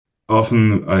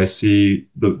often I see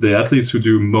the athletes who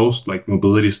do most like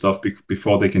mobility stuff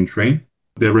before they can train,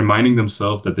 they're reminding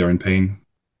themselves that they're in pain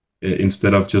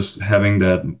instead of just having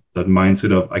that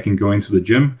mindset of I can go into the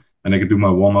gym and I can do my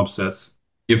warm-up sets.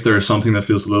 If there is something that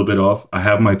feels a little bit off, I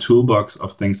have my toolbox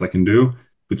of things I can do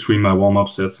between my warm-up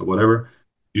sets or whatever.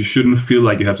 You shouldn't feel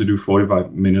like you have to do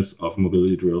 45 minutes of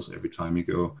mobility drills every time you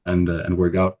go and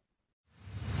work out.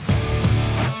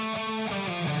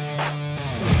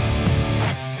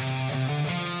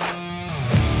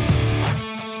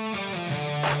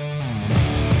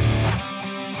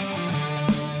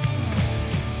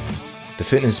 The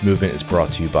fitness movement is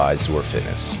brought to you by Zor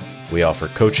Fitness. We offer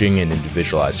coaching and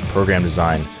individualized program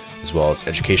design, as well as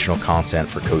educational content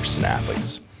for coaches and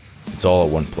athletes. It's all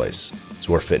at one place,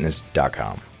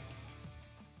 zorfitness.com.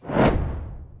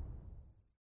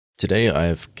 Today I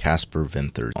have Kasper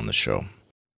Vinther on the show.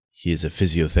 He is a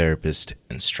physiotherapist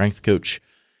and strength coach,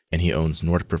 and he owns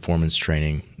Nordic Performance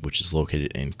Training, which is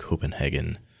located in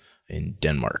Copenhagen in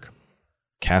Denmark.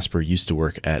 Kasper used to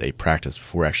work at a practice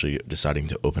before actually deciding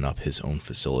to open up his own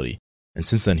facility. And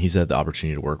since then, he's had the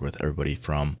opportunity to work with everybody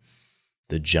from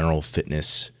the general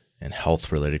fitness and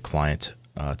health related client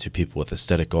to people with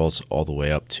aesthetic goals, all the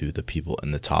way up to the people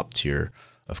in the top tier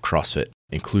of CrossFit,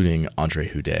 including Andre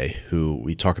Houdet, who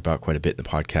we talk about quite a bit in the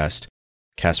podcast.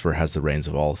 Kasper has the reins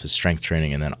of all of his strength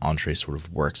training, and then Andre sort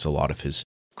of works a lot of his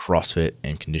CrossFit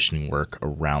and conditioning work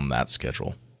around that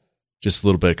schedule. Just a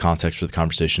little bit of context for the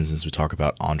conversation since we talk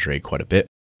about Andre quite a bit.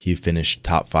 He finished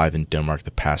top 5 in Denmark the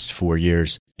past 4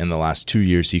 years. In the last 2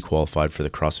 years, he qualified for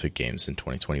the CrossFit Games in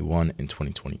 2021 and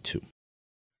 2022.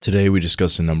 Today, we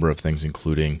discuss a number of things,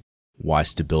 including why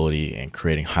stability and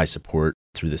creating high support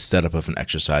through the setup of an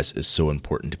exercise is so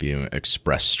important to be able to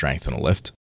express strength in a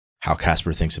lift, how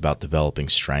Kasper thinks about developing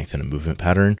strength in a movement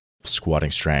pattern,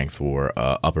 squatting strength or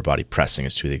upper body pressing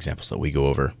is two of the examples that we go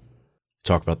over.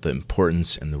 Talk about the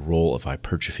importance and the role of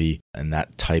hypertrophy and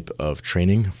that type of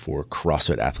training for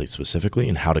CrossFit athletes specifically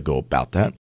and how to go about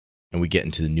that. And we get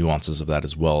into the nuances of that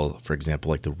as well. For example,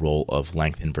 like the role of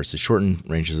lengthen versus shorten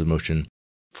ranges of motion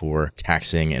for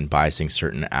taxing and biasing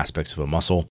certain aspects of a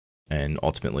muscle and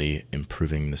ultimately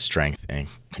improving the strength and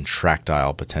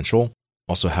contractile potential.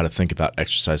 Also, how to think about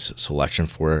exercise selection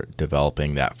for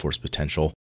developing that force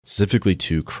potential, specifically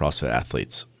to CrossFit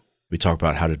athletes. We talk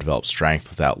about how to develop strength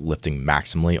without lifting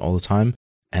maximally all the time.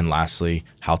 And lastly,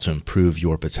 how to improve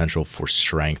your potential for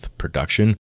strength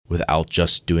production without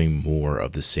just doing more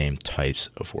of the same types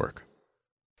of work.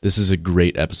 This is a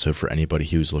great episode for anybody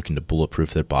who's looking to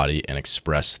bulletproof their body and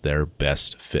express their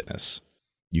best fitness.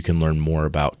 You can learn more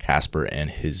about Kasper and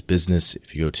his business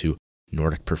if you go to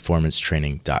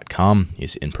NordicPerformanceTraining.com.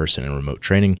 He's in-person and remote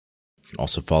training. You can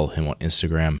also follow him on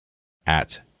Instagram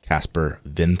at Kasper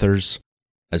Vinthers,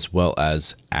 as well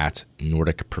as at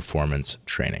Nordic Performance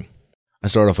Training. I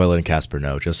start off by letting Kasper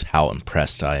know just how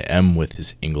impressed I am with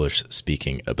his English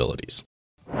speaking abilities.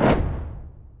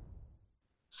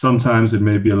 Sometimes it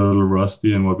may be a little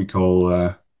rusty in what we call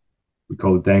it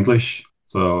Danglish.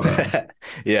 So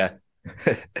yeah,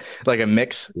 like a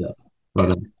mix. Yeah,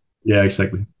 but yeah,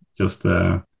 exactly. Just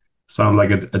sound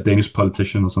like a Danish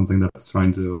politician or something that's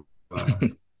trying to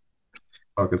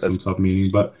talk at some top meeting.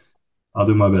 But I'll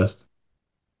do my best.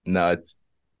 No,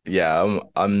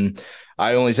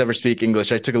 I only ever speak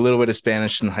English. I took a little bit of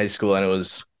Spanish in high school and it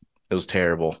was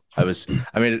terrible.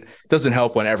 It doesn't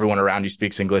help when everyone around you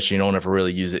speaks English. You don't ever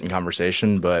really use it in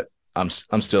conversation, but I'm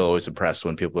still always impressed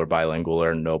when people are bilingual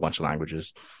or know a bunch of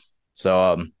languages.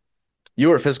 So, you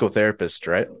were a physical therapist,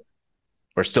 right?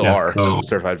 Or still are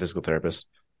certified physical therapist.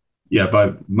 Yeah,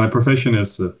 but my profession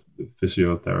is a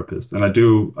physiotherapist, and I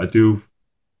do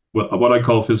what I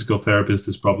call physical therapist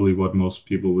is probably what most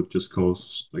people would just call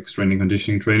like strength and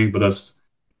conditioning training. But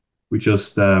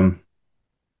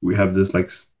we have this like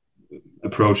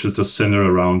approach that's just centered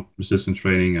around resistance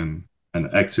training and an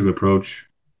active approach.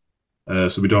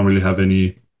 So we don't really have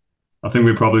any. I think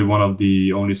we're probably one of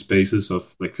the only spaces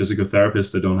of like physical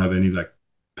therapists that don't have any like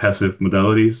passive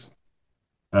modalities,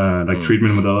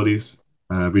 treatment modalities.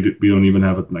 We don't even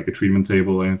have a treatment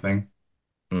table or anything.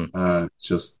 It's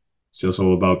just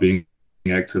all about being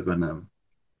active and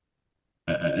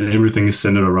everything is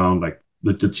centered around like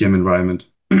the gym environment.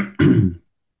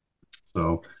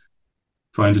 So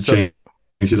trying to change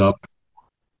it up.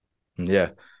 Yeah.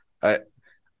 I'm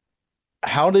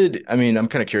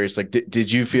kind of curious, like,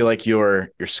 did you feel like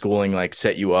your schooling like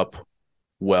set you up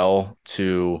well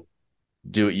to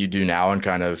do what you do now and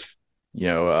kind of,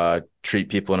 treat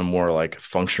people in a more like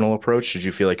functional approach? Did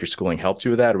you feel like your schooling helped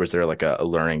you with that, or was there like a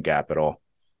learning gap at all?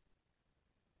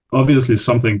 Obviously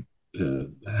something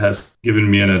has given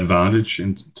me an advantage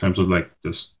in terms of like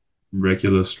just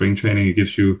regular strength training. It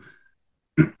gives you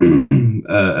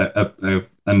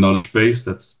a knowledge base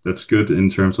that's good in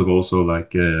terms of also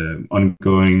like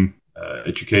ongoing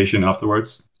education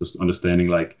afterwards, just understanding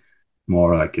like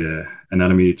more like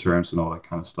anatomy terms and all that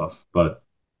kind of stuff. But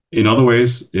in other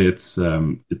ways, it's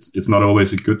not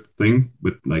always a good thing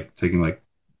with like taking like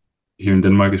here in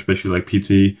Denmark, especially like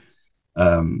PT,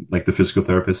 like the physical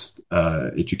therapist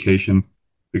education,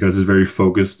 because it's very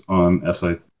focused on, as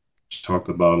I talked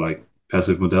about, like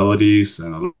passive modalities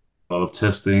and a lot of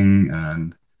testing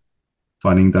and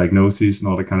finding diagnoses and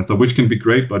all that kind of stuff, which can be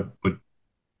great, but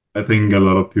I think a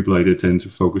lot of people like they tend to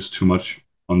focus too much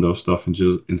on those stuff and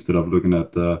just instead of looking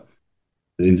at the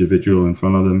individual in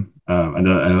front of them. And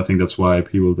I think that's why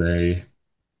people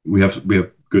we have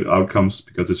good outcomes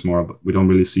because it's more about, we don't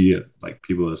really see it like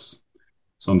people as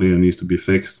something that needs to be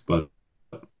fixed, but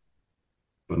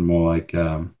more like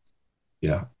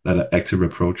yeah, that active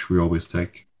approach we always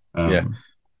take. Yeah.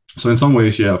 So in some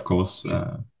ways, yeah, of course.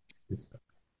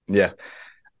 Yeah.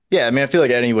 Yeah. I mean, I feel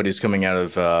like anybody who's coming out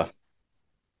of,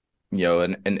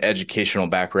 an educational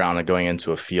background and going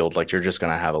into a field, like you're just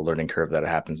going to have a learning curve that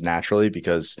happens naturally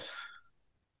because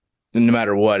no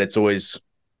matter what, it's always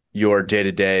your day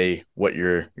to day, what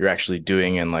you're actually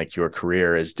doing and like your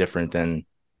career is different than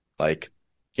like,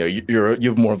 you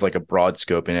have more of like a broad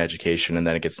scope in education and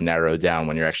then it gets narrowed down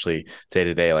when you're actually day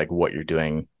to day, like what you're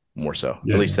doing more so. At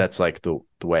Yeah. least that's like the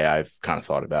way I've kind of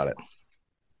thought about it.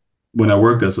 When I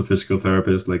worked as a physical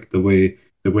therapist, like the way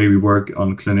we work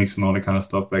on clinics and all that kind of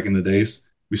stuff back in the days,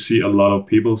 we see a lot of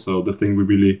people. So the thing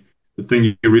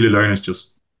you really learn is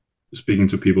just speaking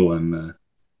to people and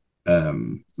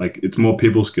like it's more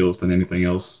people skills than anything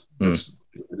else. Mm, That's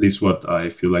at least what I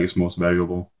feel like is most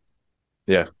valuable.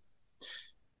 yeah.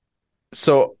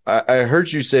 So I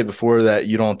heard you say before that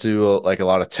you don't do like a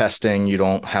lot of testing. You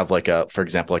don't have like for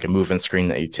example, like a movement screen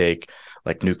that you take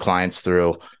like new clients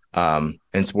through. And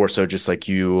it's more so just like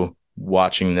you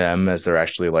watching them as they're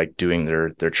actually like doing their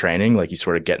training, like you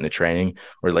sort of get into training,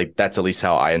 or like that's at least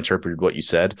how I interpreted what you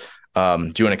said. Do you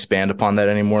want to expand upon that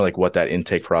anymore? Like what that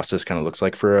intake process kind of looks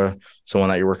like for someone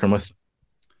that you're working with?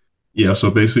 Yeah,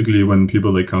 so basically when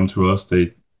people they come to us,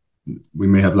 we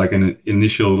may have like an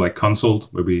initial like consult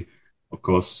where we of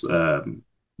course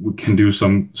we can do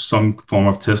some form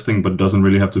of testing, but it doesn't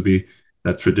really have to be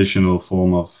that traditional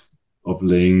form of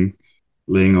laying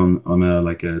on a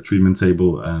like a treatment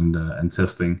table and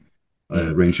testing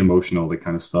Mm, range of motion, all that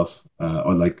kind of stuff,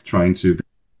 or like trying to,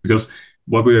 because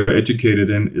what we are educated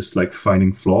in is like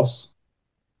finding flaws,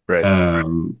 right.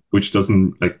 which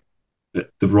doesn't like it's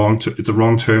a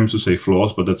wrong term to say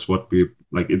flaws, but that's what we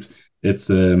like. It's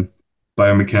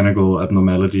biomechanical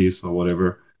abnormalities or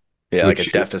whatever, Yeah, like a which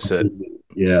is deficit.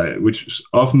 yeah, which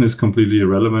often is completely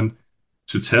irrelevant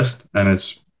to test, and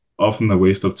it's often a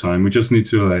waste of time. We just need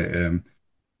to like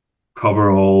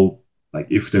cover all like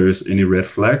if there is any red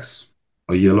flags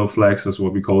or yellow flags, that's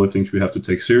what we call it, things we have to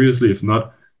take seriously. If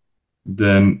not,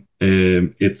 then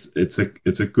it's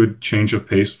a good change of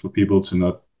pace for people to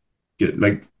not get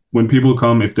like when people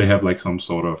come if they have like some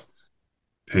sort of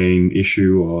pain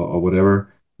issue or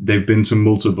whatever, they've been to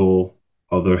multiple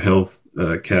other health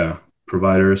care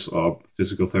providers or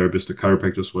physical therapists or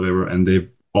chiropractors, whatever, and they've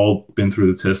all been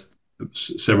through the test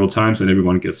several times, and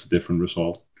everyone gets a different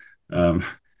result. Um,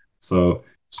 so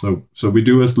we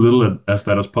do as little as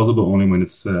that as possible, only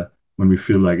when we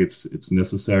feel like it's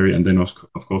necessary, and then of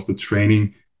course the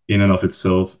training in and of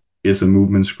itself is a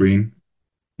movement screen,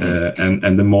 Mm,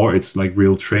 and the more it's like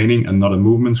real training and not a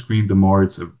movement screen, the more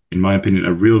it's in my opinion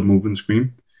a real movement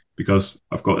screen, because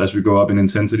of course as we go up in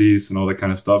intensities and all that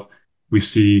kind of stuff, we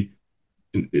see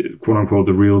quote unquote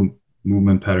the real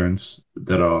movement patterns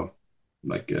that are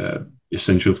like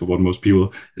essential for what most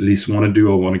people at least want to do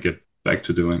or want to get back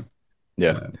to doing.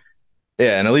 yeah. Uh,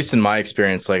 Yeah. And at least in my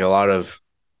experience, like a lot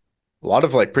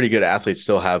of like pretty good athletes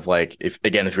still have like if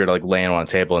you're to like lay on a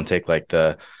table and take like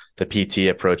the PT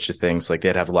approach to things, like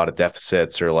they'd have a lot of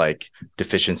deficits or like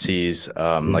deficiencies,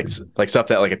 like stuff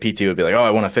that like a PT would be like, oh,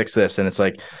 I want to fix this, and it's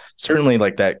like certainly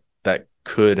like that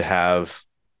could have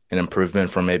an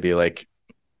improvement from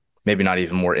maybe not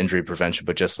even more injury prevention,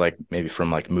 but just like maybe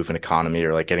from like movement economy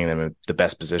or like getting them in the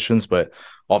best positions. But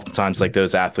oftentimes like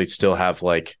those athletes still have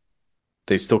like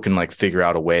they still can like figure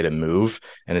out a way to move,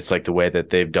 and it's like the way that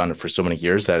they've done it for so many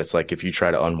years that it's like if you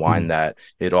try to unwind that,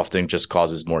 it often just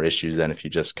causes more issues than if you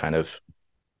just kind of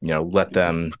let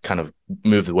them kind of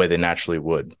move the way they naturally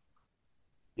would.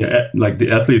 yeah, like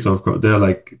the athletes, of course, they're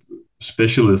like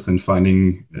specialists in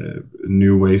finding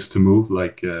new ways to move.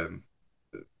 Like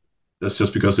that's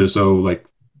just because they're so like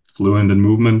fluent in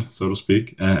movement, so to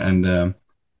speak. And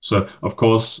so, of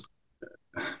course,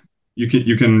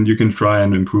 you can try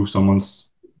and improve someone's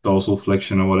dorsal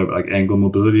flexion or whatever, like ankle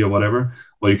mobility or whatever,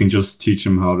 or you can just teach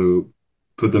them how to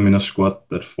put them in a squat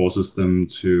that forces them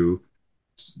to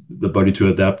the body to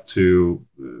adapt to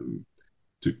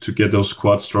get those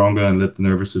quads stronger and let the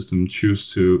nervous system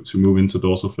choose to move into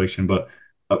dorsal flexion. But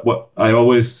what I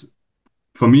always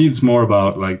for me, it's more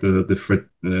about like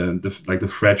the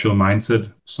fragile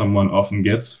mindset someone often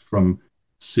gets from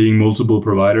seeing multiple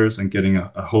providers and getting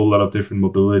a whole lot of different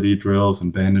mobility drills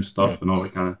and bandage Mm. stuff and all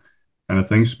that kind of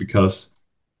things because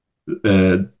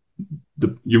uh,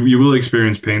 you will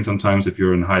experience pain sometimes if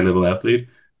you're a high level athlete,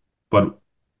 but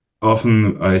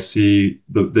often I see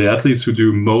the athletes who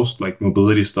do most like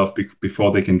mobility stuff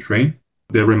before they can train,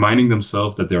 they're reminding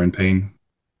themselves that they're in pain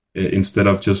instead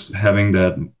of just having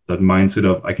that mindset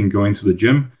of I can go into the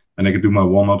gym and I can do my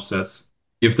warm-up sets.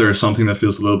 If there is something that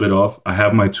feels a little bit off, I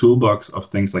have my toolbox of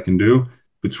things I can do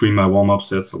between my warm-up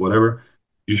sets or whatever.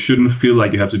 You shouldn't feel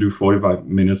like you have to do 45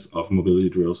 minutes of mobility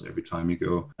drills every time you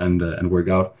go and work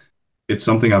out. It's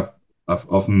something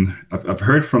I've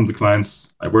heard from the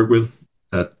clients I work with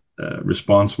that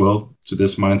responds well to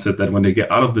this mindset, that when they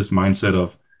get out of this mindset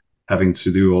of having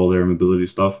to do all their mobility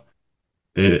stuff,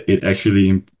 it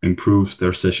actually improves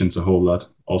their sessions a whole lot.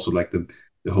 Also, like the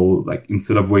whole like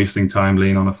instead of wasting time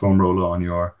laying on a foam roller on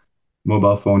your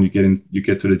mobile phone, you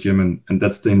get to the gym and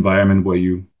that's the environment where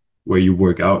you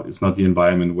work out. It's not the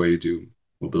environment where you do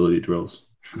mobility drills.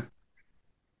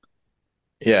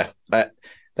 Yeah,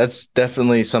 that's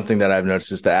definitely something that I've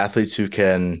noticed is the athletes who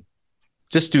can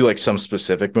just do like some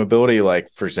specific mobility, like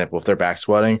for example, if they're back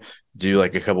squatting, do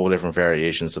like a couple of different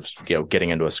variations of getting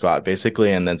into a squat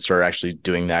basically, and then start actually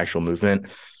doing the actual movement,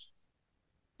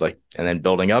 like and then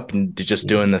building up and just Yeah.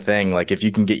 doing the thing. Like if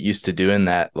you can get used to doing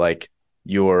that, like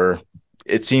you're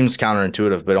it seems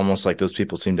counterintuitive, but almost like those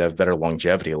people seem to have better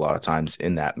longevity a lot of times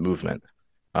in that movement.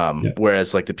 Yeah.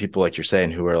 Whereas like the people like you're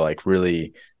saying who are like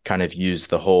really kind of use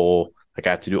the whole like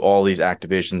I have to do all these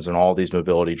activations and all these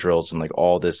mobility drills and like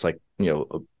all this like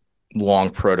long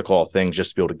protocol thing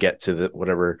just to be able to get to the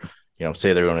whatever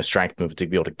say they're doing a strength move to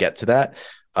be able to get to that.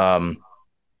 Um,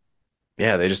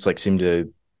 yeah, they just like seem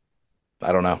to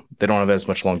I don't know, they don't have as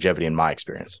much longevity in my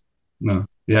experience. No.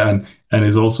 Yeah, and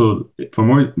it's also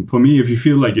for me, if you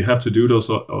feel like you have to do those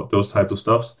types of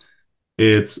stuffs,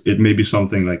 it may be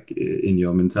something like in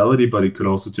your mentality, but it could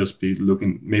also just be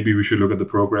looking. Maybe we should look at the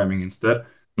programming instead.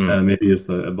 Mm, Maybe it's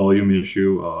a volume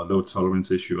issue or a load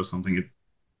tolerance issue or something.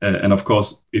 And of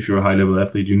course, if you're a high level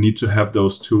athlete, you need to have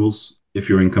those tools if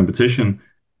you're in competition.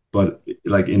 But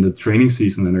like in the training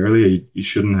season and earlier, you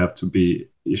shouldn't have to be.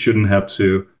 You shouldn't have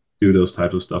to do those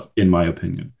types of stuff, in my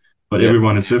opinion. But yeah.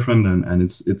 everyone is different, and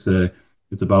it's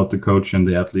about the coach and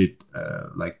the athlete.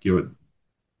 Like your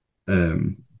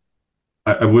um,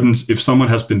 I wouldn't if someone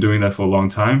has been doing that for a long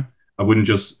time, I wouldn't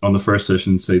just on the first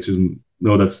session say to them,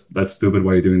 "No, that's stupid.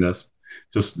 Why are you doing this?"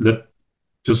 Just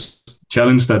just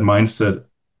challenge that mindset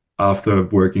after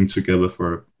working together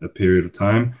for a period of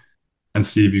time and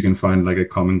see if you can find like a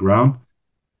common ground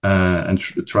and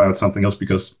try out something else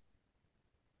because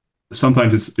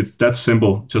sometimes it's that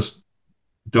simple. Just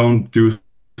don't do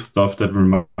stuff that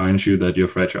reminds you that you're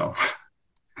fragile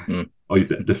Mm. or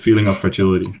the feeling of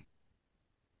fragility.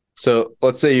 So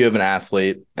let's say you have an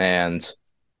athlete and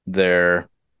they're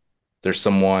there's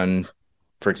someone,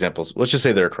 for example, let's just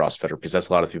say they're a CrossFitter because that's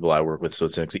a lot of people I work with. So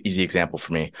it's an easy example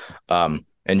for me.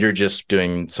 And you're just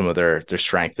doing some of their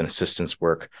strength and assistance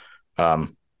work.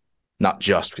 Not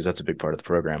just because that's a big part of the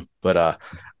program, but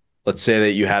let's say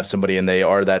that you have somebody and they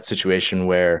are that situation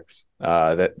where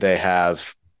that they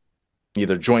have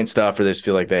either joint stuff or they just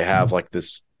feel like they have like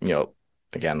this,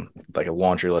 again, like a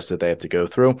laundry list that they have to go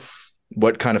through.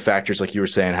 What kind of factors, like you were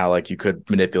saying, how like you could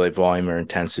manipulate volume or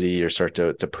intensity or start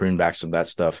to prune back some of that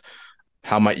stuff?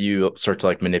 How might you start to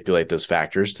like manipulate those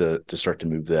factors to start to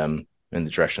move them in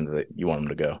the direction that you want them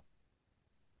to go?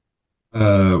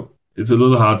 It's a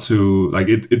little hard to like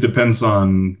it depends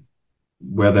on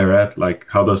where they're at, like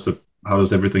how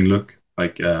does everything look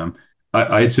like.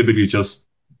 I typically just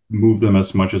move them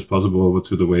as much as possible over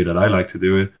to the way that I like to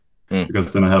do it Mm,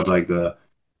 because then I have like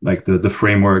the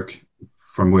framework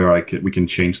from where we can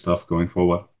change stuff going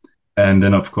forward. And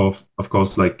then of course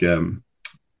like the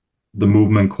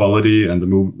movement quality and the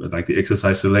move like the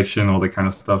exercise selection, all that kind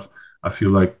of stuff. I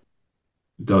feel like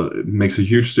it makes a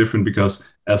huge difference because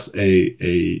as a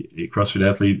CrossFit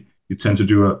athlete, you tend to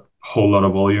do a whole lot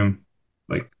of volume,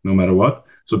 like no matter what.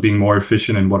 So being more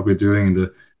efficient in what we're doing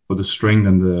for the strength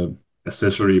and the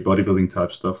accessory bodybuilding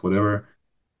type stuff, whatever,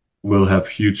 will have a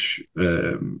huge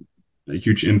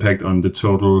impact on the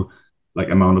total like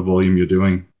amount of volume you're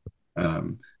doing.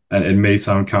 And it may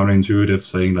sound counterintuitive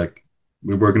saying like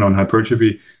we're working on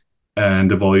hypertrophy, and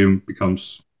the volume it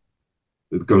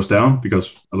goes down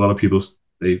because a lot of people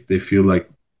they feel like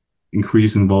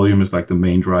increase in volume is like the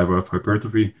main driver of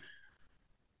hypertrophy.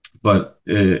 But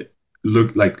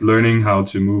look like learning how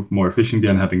to move more efficiently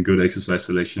and having good exercise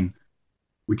selection,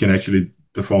 we can actually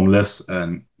perform less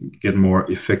and get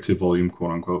more effective volume,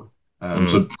 quote unquote. Mm,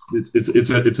 So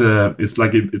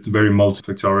it's a very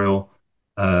multifactorial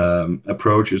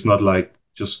approach. It's not like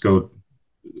just go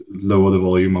lower the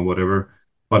volume or whatever.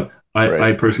 But right.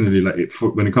 I personally like it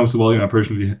when it comes to volume. I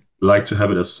personally like to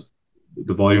have it as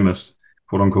the volume as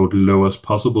quote unquote low as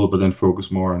possible, but then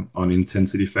focus more on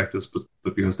intensity factors.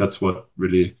 But because that's what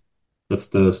really that's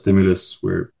the stimulus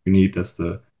where we need.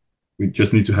 We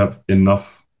just need to have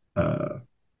enough uh,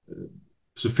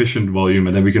 sufficient volume,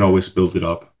 and then we can always build it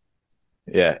up.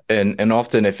 Yeah. And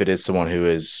often if it is someone who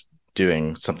is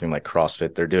doing something like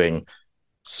CrossFit, they're doing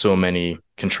so many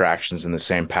contractions in the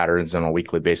same patterns on a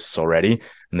weekly basis already.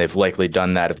 And they've likely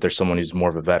done that if there's someone who's more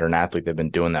of a veteran athlete, they've been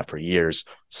doing that for years.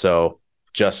 So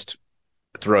just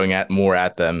throwing at more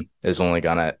at them is only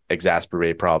going to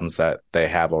exacerbate problems that they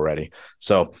have already.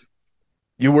 So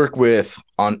you work with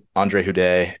Andre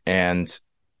Houdet, and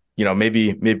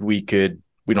maybe we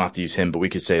don't have to use him, but we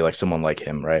could say like someone like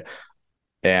him, right?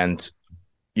 And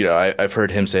I've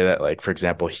heard him say that, like, for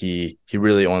example, he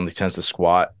really only tends to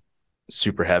squat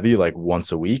super heavy like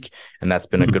once a week, and that's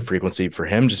been a good Mhm. frequency for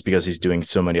him just because he's doing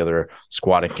so many other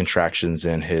squatting contractions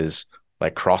in his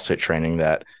like CrossFit training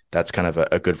that's kind of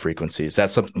a good frequency. Is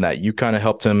that something that you kind of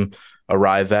helped him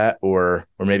arrive at, or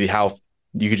maybe how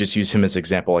you could just use him as an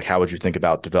example? Like, how would you think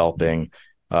about developing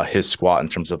his squat in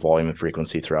terms of volume and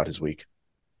frequency throughout his week?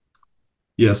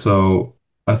 Yeah, so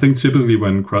I think typically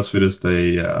when CrossFitters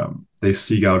they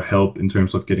seek out help in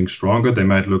terms of getting stronger, they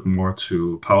might look more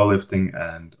to powerlifting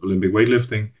and Olympic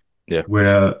weightlifting, Yeah.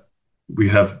 where we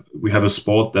have a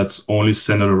sport that's only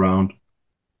centered around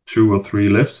 2 or 3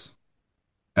 lifts,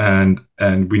 and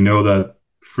we know that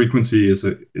frequency it's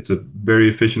a very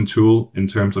efficient tool in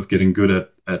terms of getting good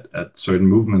at certain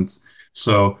movements.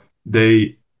 So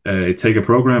they take a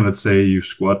program. Let's say you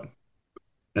squat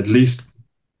at least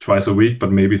twice a week,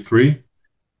 but maybe three,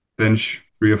 bench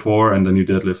 3 or 4, and then you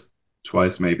deadlift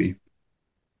twice maybe.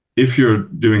 If you're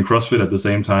doing CrossFit at the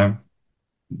same time,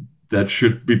 it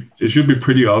should be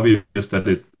pretty obvious that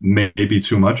it may be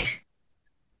too much.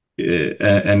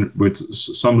 And with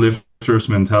some lifters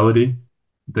mentality,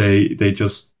 they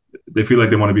just they feel like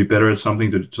they want to be better at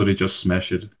something, so they just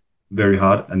smash it very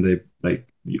hard, and they like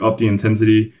up the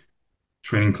intensity,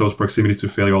 training close proximity to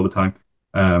failure all the time.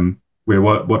 Where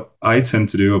what I tend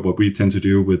to do, or what we tend to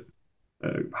do with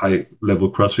high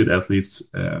level CrossFit athletes,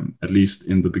 at least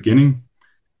in the beginning,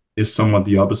 is somewhat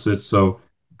the opposite. So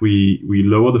we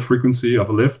lower the frequency of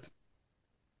a lift,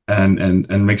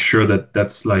 and make sure that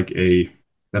that's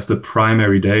the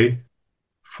primary day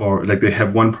for like they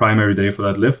have one primary day for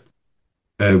that lift,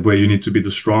 where you need to be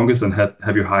the strongest and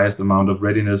have your highest amount of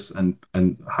readiness and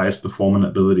highest performance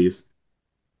abilities.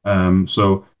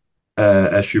 So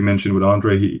as you mentioned with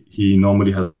Andre, he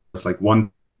normally has like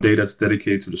one day that's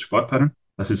dedicated to the squat pattern.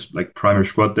 That's his like primary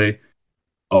squat day.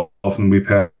 Often we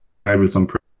pair it with some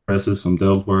presses, some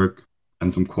delt work,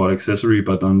 and some quad accessory.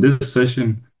 But on this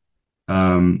session,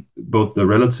 both the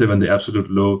relative and the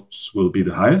absolute loads will be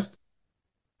the highest.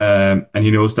 And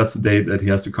he knows that's the day that he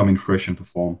has to come in fresh and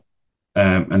perform.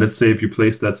 And let's say if you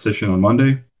place that session on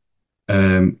Monday,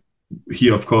 um, he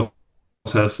of course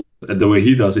has the way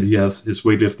he does it. He has his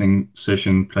weightlifting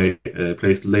session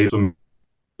placed later.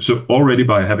 So already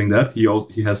by having that,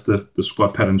 he has the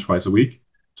squat pattern twice a week.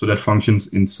 So that functions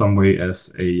in some way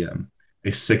as a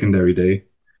secondary day.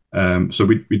 So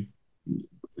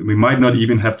we might not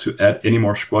even have to add any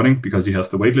more squatting because he has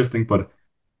the weightlifting, but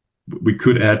we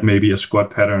could add maybe a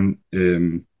squat pattern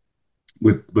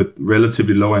with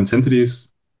relatively lower intensities,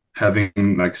 having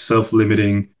like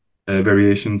self-limiting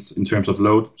variations in terms of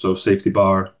load, so safety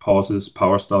bar, pauses,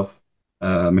 power stuff,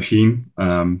 machine.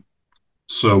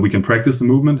 So we can practice the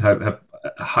movement, have a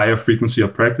higher frequency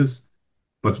of practice,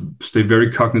 but stay very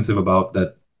cognitive about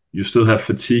that. You still have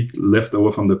fatigue left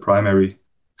over from the primary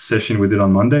session we did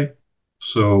on Monday.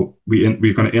 So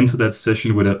we're going to enter that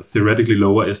session with a theoretically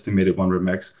lower estimated 1 rep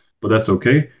max, but that's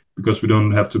okay because we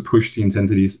don't have to push the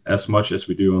intensities as much as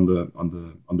we do on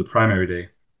the primary day.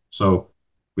 So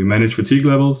we manage fatigue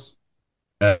levels,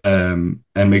 and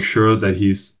make sure that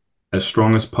he's as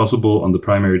strong as possible on the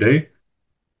primary day.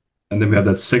 And then we have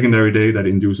that secondary day that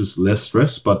induces less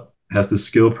stress, but has the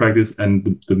skill practice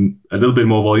and a little bit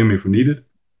more volume if we need it.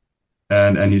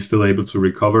 And he's still able to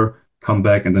recover, come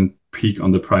back, and then peak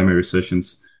on the primary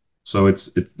sessions. So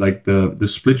it's like the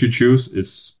split you choose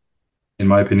is in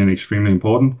my opinion, extremely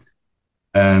important.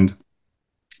 And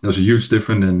there's a huge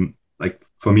difference in, like,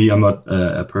 for me, I'm not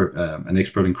an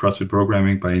expert in CrossFit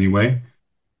programming by any way,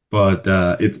 but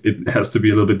it has to be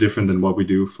a little bit different than what we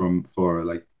do for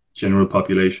like general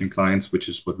population clients, which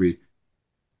is what we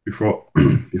before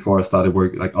before I started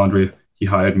work. Like Andre, he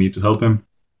hired me to help him.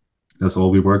 That's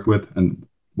all we worked with, and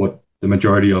what the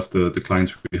majority of the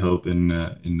clients we help in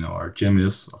our gym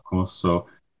is, of course. So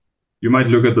you might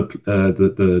look at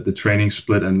the training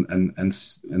split and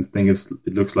think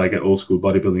it looks like an old school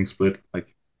bodybuilding split.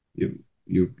 Like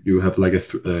you have like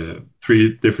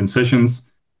three different sessions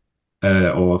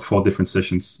or four different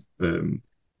sessions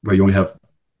where you only have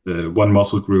one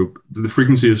muscle group. The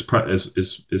frequency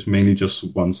is mainly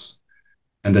just once,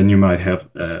 and then you might have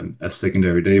a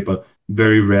secondary day, but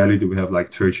very rarely do we have like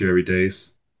tertiary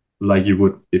days like you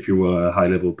would if you were a high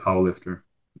level powerlifter.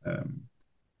 Um,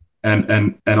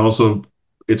 and also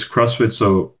it's CrossFit,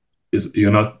 so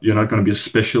you're not going to be a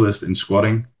specialist in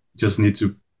squatting. You just need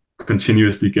to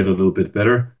continuously get a little bit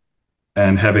better,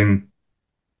 and having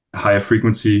higher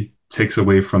frequency takes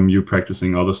away from you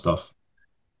practicing other stuff.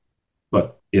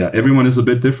 But yeah, everyone is a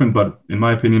bit different. But in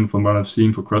my opinion, from what I've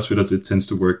seen for CrossFitters, it tends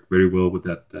to work very well with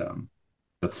that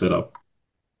setup.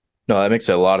 No, that makes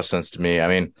a lot of sense to me. I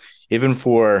mean, even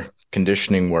for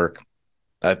conditioning work,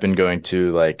 I've been going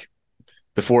to like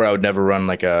before I would never run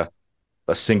like a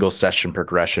single session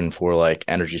progression for like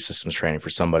energy systems training for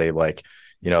somebody like,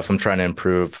 if I'm trying to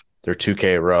improve their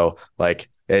 2K row, like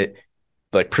it,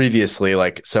 like previously,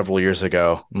 like several years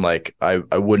ago, like I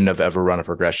wouldn't have ever run a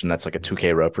progression that's like a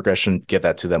 2K row progression, give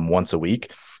that to them once a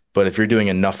week. But if you're doing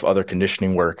enough other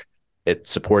conditioning work, it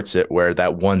supports it where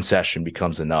that one session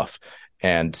becomes enough.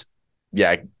 And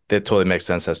yeah, that totally makes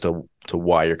sense as to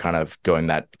why you're kind of going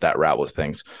that route with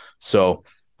things. So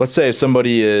let's say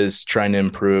somebody is trying to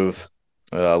improve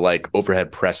like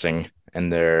overhead pressing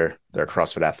and they're a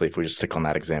CrossFit athlete, if we just stick on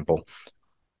that example.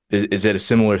 Is it a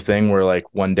similar thing where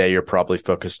like one day you're probably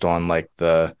focused on like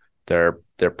their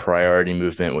priority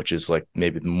movement, which is like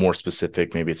maybe more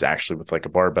specific, maybe it's actually with like a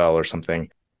barbell or something,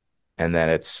 and then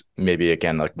it's maybe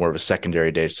again like more of a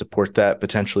secondary day to support that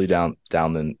potentially down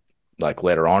then like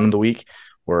later on in the week,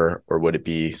 or would it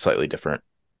be slightly different?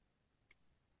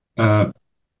 Uh,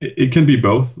 it can be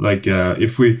both. Like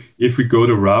if we go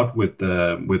the route with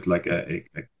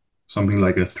like something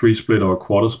like a three split or a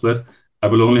quarter split, I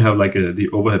will only have like the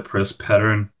overhead press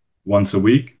pattern once a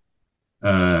week. We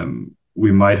can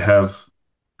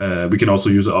also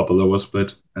use an upper lower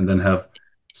split and then have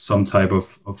some type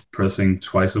of pressing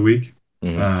twice a week.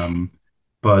 Mm-hmm. Um,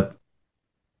 but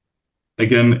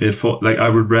again, like I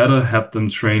would rather have them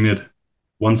train it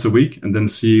once a week and then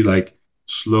see like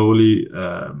slowly,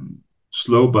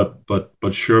 slow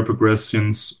but sure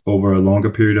progressions over a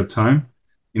longer period of time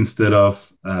instead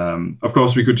of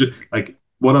course we could just like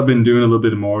what I've been doing a little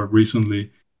bit more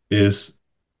recently is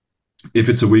if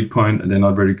it's a weak point and they're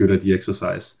not very good at the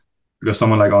exercise. Because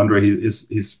someone like Andre,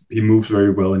 he moves very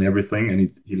well in everything,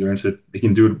 and he learns it. He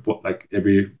can do it like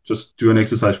just do an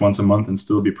exercise once a month and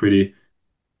still be a pretty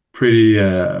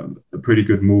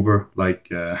good mover.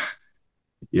 Like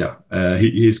yeah,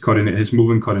 his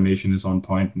movement coordination is on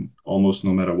point almost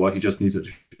no matter what. He just needs a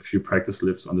few practice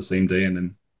lifts on the same day, and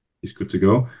then he's good to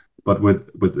go. But with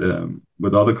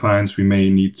other clients, we may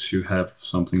need to have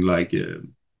something like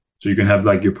so you can have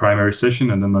like your primary session,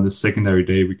 and then on the secondary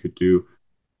day we could do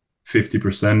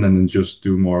 50% and then just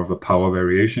do more of a power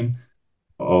variation,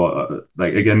 or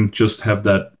like again just have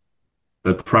that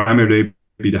primary day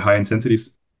be the high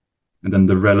intensities, and then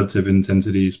the relative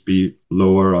intensities be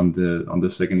lower on the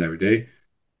secondary day.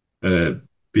 Uh,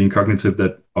 Being cognitive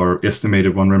that our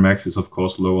estimated 1 rep max is of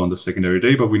course low on the secondary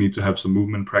day, but we need to have some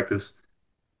movement practice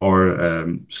or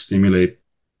stimulate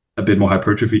a bit more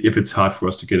hypertrophy if it's hard for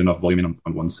us to get enough volume in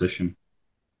on one session.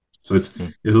 So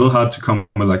Mm. it's a little hard to come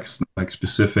with like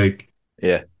specific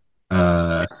Yeah.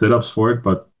 setups for it,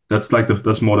 but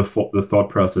that's more the thought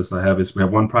process I have is we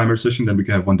have one primary session, then we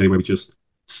can have one day where we just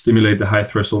stimulate the high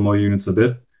threshold motor units a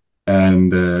bit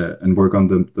and work on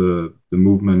the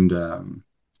movement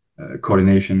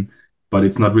coordination. But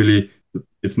it's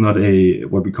not a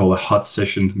what we call a hot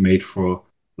session made for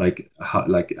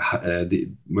the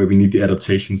where we need the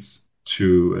adaptations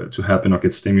to happen or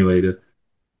get stimulated.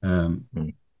 Um,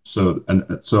 Mm.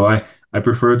 so I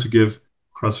prefer to give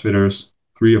CrossFitters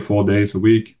 3 or 4 days a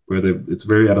week where it's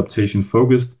very adaptation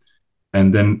focused,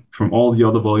 and then from all the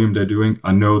other volume they're doing,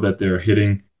 I know that they're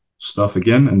hitting stuff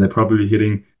again, and they're probably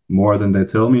hitting more than they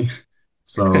tell me.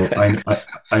 So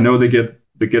I know they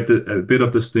get a bit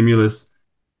of the stimulus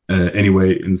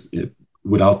anyway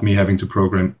without me having to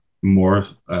program more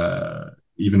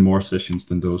even more sessions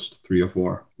than those 3 or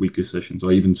 4 weekly sessions,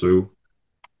 or even two,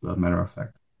 for that matter of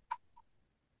fact.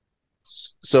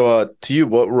 So, to you,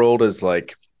 what role does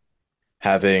like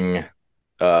having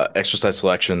exercise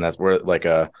selection that's where like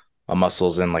a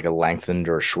muscle's in like a lengthened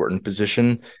or shortened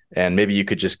position, and maybe you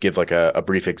could just give like a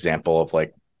brief example of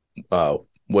like uh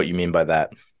what you mean by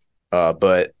that.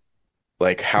 But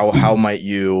like how might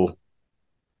you,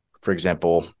 for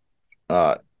example,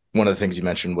 uh one of the things you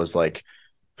mentioned was like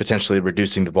potentially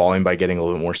reducing the volume by getting a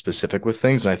little bit more specific with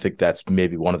things. And I think that's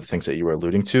maybe one of the things that you were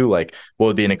alluding to. Like, what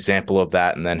would be an example of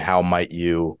that? And then how might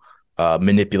you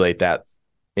manipulate that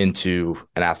into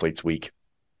an athlete's week?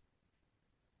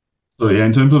 So yeah,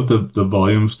 in terms of the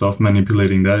volume stuff,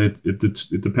 manipulating that,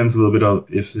 it depends a little bit on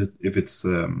if it's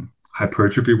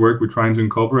hypertrophy work we're trying to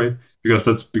incorporate, because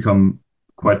that's become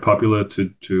quite popular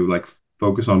to like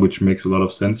focus on, which makes a lot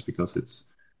of sense because it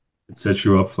sets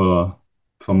you up for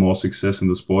more success in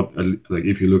the sport. Like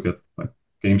if you look at like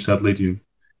games athlete, you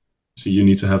see you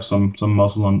need to have some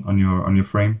muscle on your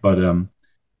frame. But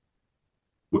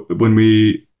when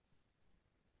we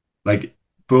like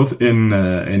both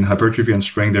in hypertrophy and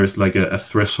strength, there's like a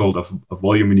threshold of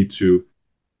volume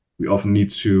we often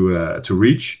need to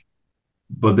reach,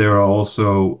 but there are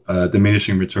also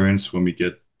diminishing returns when we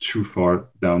get too far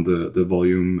down the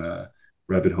volume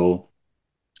rabbit hole.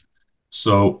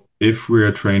 So if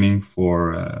we're training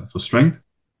for strength,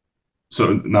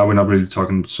 so now we're not really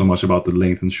talking so much about the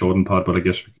length and shorten part, but I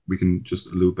guess we can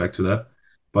just allude back to that.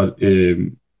 But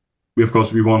we of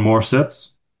course we want more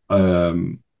sets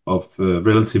of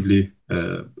relatively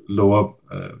lower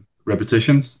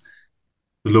repetitions,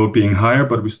 the load being higher,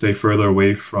 but we stay further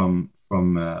away from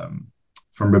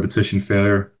repetition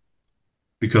failure,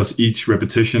 because each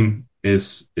repetition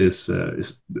is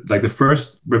like the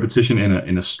first repetition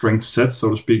in a strength set,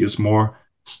 so to speak, is more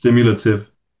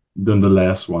stimulative than the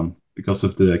last one because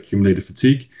of the accumulated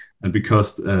fatigue and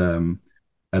because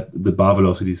at the bar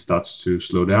velocity starts to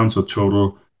slow down. So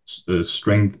total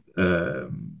strength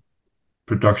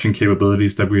production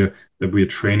capabilities that we are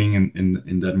training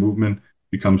in that movement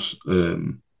becomes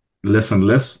less and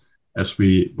less as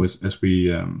we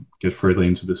get further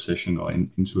into the session or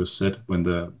into a set when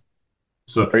the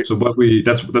Right. so what we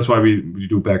that's why we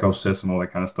do back off sets and all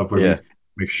that kind of stuff, where we Yeah.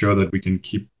 make sure that we can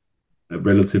keep a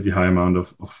relatively high amount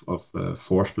of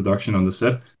force production on the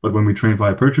set. But when we train for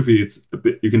hypertrophy, it's a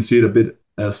bit, you can see it a bit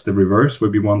as the reverse,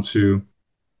 where we want to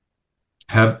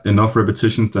have enough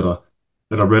repetitions that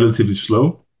are relatively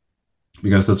slow,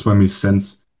 because that's when we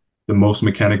sense the most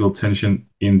mechanical tension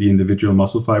in the individual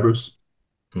muscle fibers,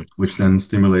 Hmm. which then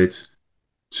stimulates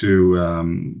to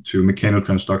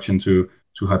mechanotransduction to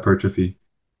hypertrophy.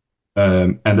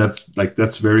 And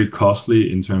that's very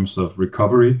costly in terms of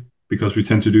recovery, because we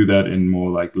tend to do that in more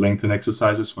like lengthened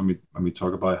exercises when we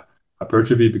talk about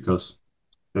hypertrophy, because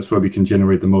that's where we can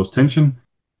generate the most tension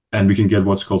and we can get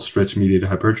what's called stretch mediated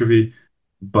hypertrophy.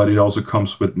 But it also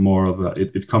comes with more of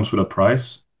it comes with a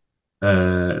price,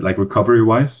 like recovery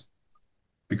wise,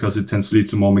 because it tends to lead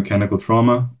to more mechanical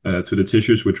trauma to the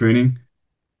tissues we're training.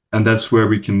 And that's where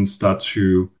we can start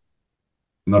to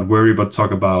not worry, but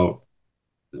talk about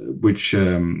which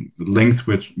length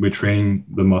we're training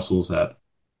the muscles at.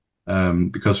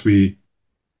 Because we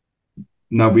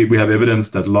have evidence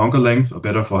that longer length are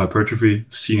better for hypertrophy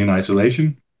seen in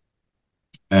isolation.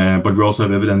 But we also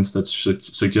have evidence that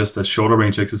suggests that shorter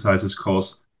range exercises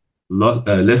cause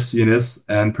less CNS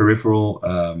and peripheral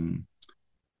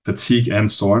fatigue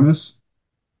and soreness.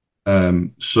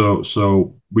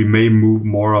 So we may move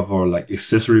more of our like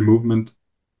accessory movement,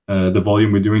 the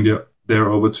volume we're doing there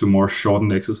over to more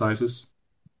shortened exercises,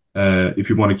 if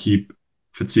you want to keep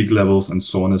fatigue levels and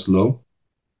soreness low.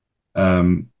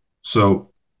 Um,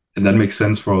 so, and that makes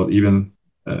sense for even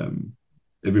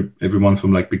everyone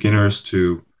from like beginners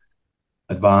to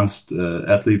advanced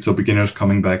athletes. So beginners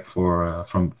coming back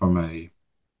from a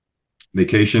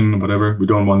vacation, whatever. We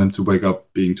don't want them to wake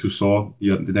up being too sore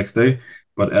the next day.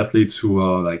 But athletes who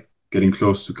are like getting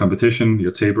close to competition,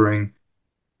 you're tapering,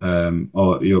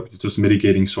 or you're just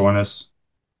mitigating soreness,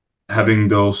 having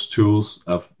those tools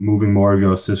of moving more of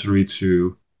your accessory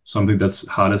to something that's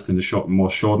hardest in the more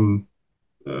shortened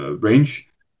range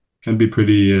can be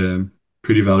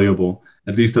pretty valuable.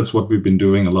 At least that's what we've been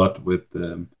doing a lot with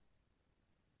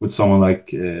someone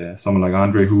like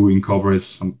Andre, who incorporates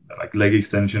some like leg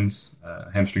extensions,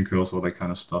 hamstring curls, all that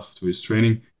kind of stuff to his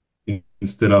training,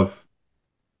 instead of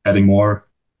adding more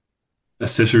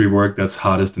accessory work that's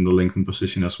hardest in the lengthened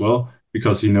position as well,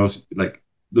 because he knows like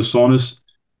the soreness,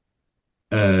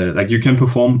 like you can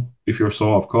perform if you're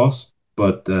sore, of course,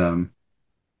 but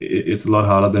it's a lot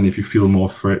harder than if you feel more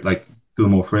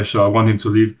fresh. So I want him to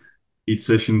leave each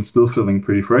session still feeling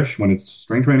pretty fresh when it's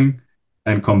strength training,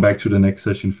 and come back to the next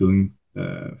session feeling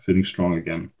strong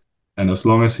again. And as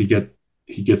long as he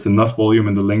gets enough volume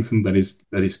in the lengthen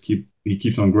he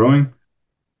keeps on growing,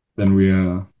 then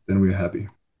we're happy.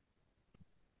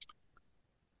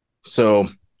 So,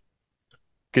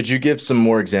 could you give some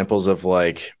more examples of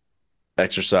like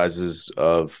exercises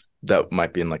of that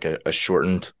might be in like a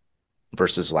shortened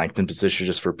versus lengthened position,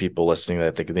 just for people listening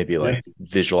that they could maybe Yeah. like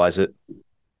visualize it?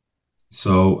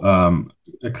 So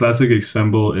a classic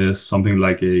example is something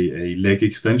like a leg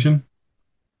extension.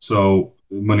 So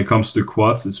when it comes to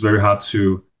quads, it's very hard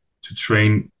to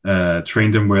train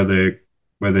them where they're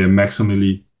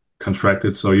maximally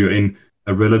contracted. So you're in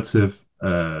a relative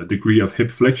degree of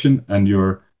hip flexion, and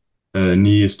your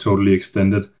knee is totally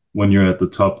extended when you're at the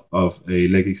top of a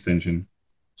leg extension.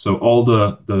 So all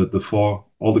the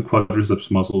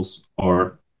quadriceps muscles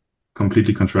are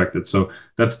completely contracted. So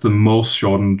that's the most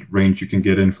shortened range you can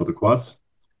get in for the quads.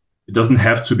 It doesn't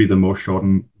have to be the most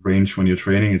shortened range when you're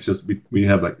training. It's just we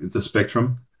have like it's a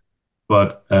spectrum.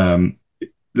 But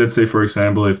let's say, for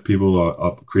example, if people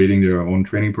are creating their own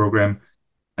training program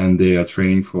and they are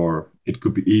training for it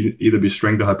could be either be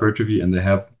strength or hypertrophy, and they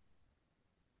have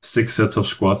 6 sets of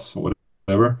squats or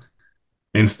whatever,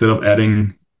 instead of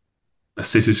adding a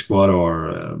sissy squat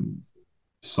or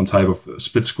some type of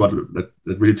split squat that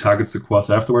really targets the quads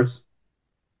afterwards,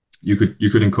 you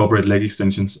could incorporate leg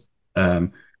extensions,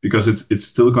 because it's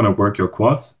still going to work your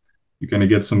quads. You're going to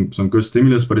get some good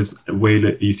stimulus, but it's way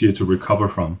easier to recover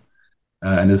from.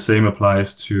 And the same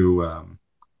applies to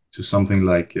something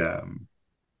like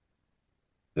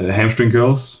hamstring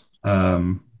curls.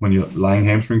 When you're lying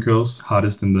hamstring curls,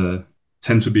 hardest in the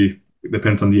tend to be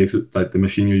depends on the exit, like the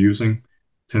machine you're using,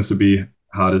 tends to be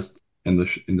hardest in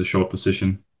the short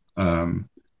position. Um,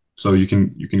 so you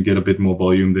can get a bit more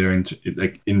volume there,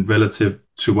 like in relative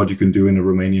to what you can do in a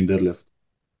Romanian deadlift.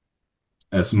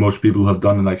 As most people have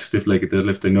done in like stiff-legged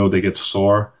deadlift, they know they get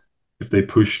sore if they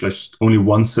push like only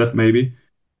one set maybe,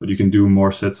 but you can do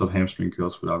more sets of hamstring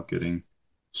curls without getting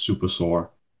super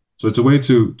sore. So it's a way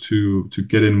to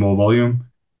get in more volume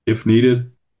if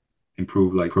needed,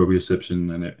 improve like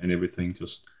proprioception and everything,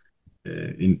 just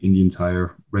in the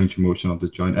entire range of motion of the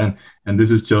joint. And this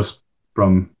is just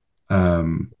from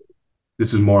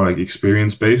this is more like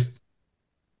experience based,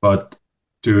 but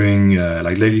doing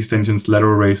like leg extensions,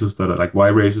 lateral raises that are like Y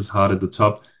raises hard at the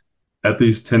top,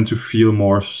 athletes tend to feel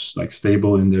more like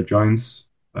stable in their joints,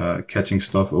 catching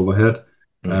stuff overhead.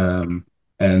 Mm. Um,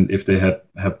 and if they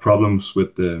have problems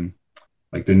with the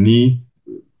knee,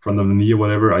 front of the knee or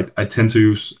whatever, I tend to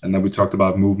use, and then we talked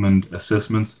about movement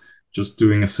assessments, just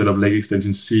doing a set of leg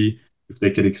extensions, see if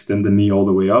they can extend the knee all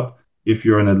the way up. If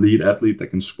you're an elite athlete that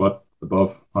can squat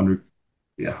above 100,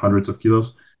 yeah, hundreds of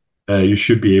kilos, you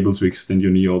should be able to extend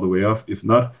your knee all the way off. If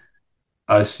not,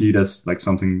 I see it as like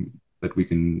something that we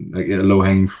can, like a low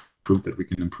hanging fruit that we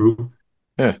can improve.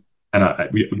 Yeah.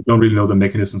 And we don't really know the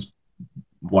mechanisms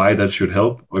why that should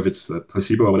help, or if it's a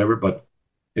placebo or whatever, but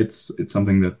it's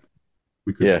something that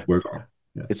we could Yeah. work on.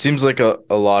 Yeah. It seems like a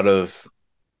lot of,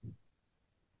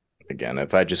 again,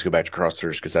 if I just go back to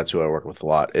CrossFitters, because that's who I work with a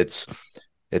lot, it's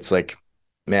like,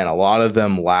 man, a lot of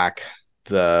them lack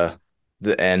the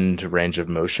end range of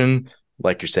motion,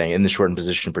 like you're saying, in the shortened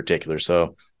position in particular.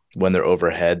 So when they're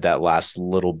overhead, that last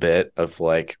little bit of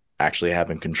like actually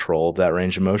having control of that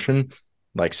range of motion,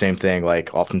 like same thing,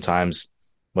 like oftentimes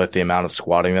with the amount of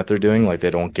squatting that they're doing, like they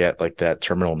don't get like that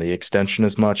terminal knee extension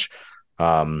as much.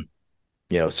 Um,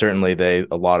 certainly a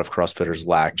lot of CrossFitters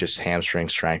lack just hamstring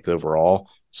strength overall.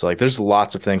 So like there's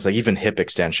lots of things, like even hip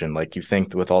extension, like you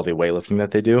think with all the weightlifting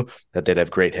that they do that they'd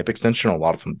have great hip extension. A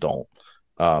lot of them don't.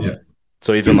 Yeah.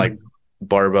 So even like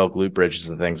barbell glute bridges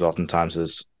and things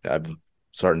oftentimes I'm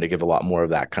starting to give a lot more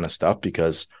of that kind of stuff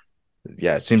because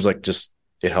yeah, it seems like just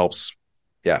it helps,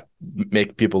 yeah,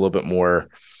 make people a little bit more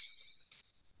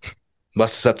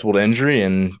less susceptible to injury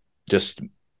and just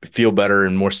feel better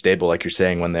and more stable, like you're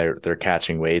saying, when they're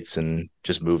catching weights and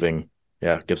just moving.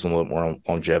 Yeah, gives them a little more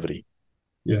longevity.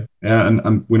 Yeah,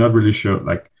 and we're not really sure.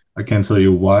 Like, I can't tell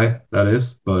you why that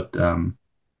is, but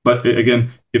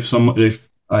again, if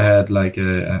I had like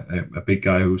a big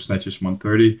guy who snatches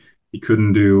 130, he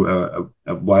couldn't do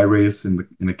a Y raise in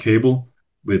a cable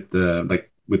with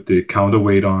the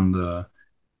counterweight uh,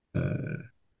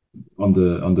 on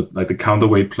the like the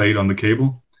counterweight plate on the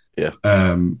cable. Yeah.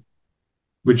 Um,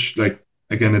 which like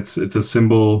again, it's a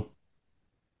simple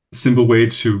way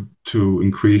to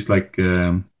increase like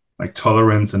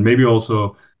tolerance and maybe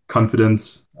also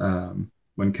confidence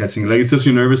when catching. Like, it's just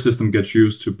your nervous system gets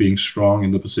used to being strong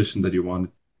in the position that you want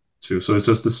it to. So it's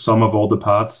just the sum of all the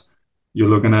parts you're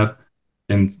looking at.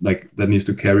 and like that needs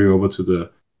to carry over to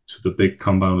the big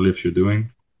compound lifts you're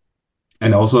doing.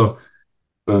 And also,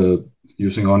 uh,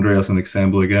 using Andre as an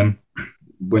example again,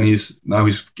 when he's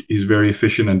very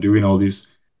efficient and doing all these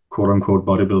quote unquote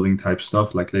bodybuilding type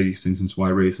stuff like leg extensions, Y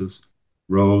raises,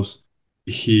 rows.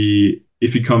 He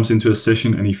if he comes into a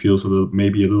session and he feels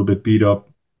maybe a little bit beat up,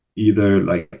 either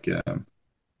like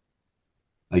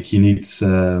he needs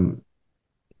to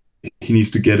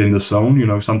get in the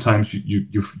zone. Sometimes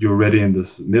you're ready in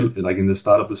this middle, like in the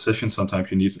start of the session.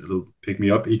 Sometimes you need a little pick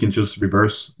me up. He can just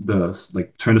reverse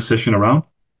like turn the session around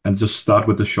and just start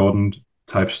with the shortened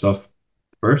type stuff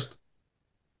first,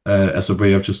 as a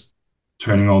way of just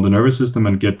turning on the nervous system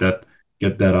and get that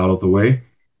out of the way,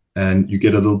 and you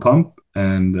get a little pump,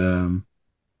 and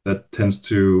that tends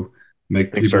to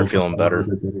make Things people start perform feeling a little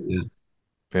better. bit better. Yeah.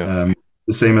 Yeah.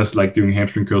 The same as like doing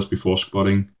hamstring curls before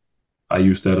squatting. I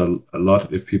use that a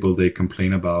lot if people they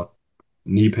complain about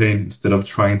knee pain. Instead of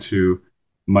trying to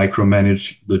micromanage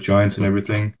the joints and Mhm.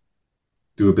 everything,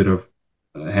 do a bit of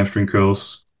hamstring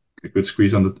curls, a good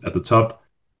squeeze at the top,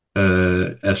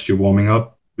 as you're warming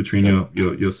up between Yeah.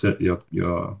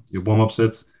 your warm up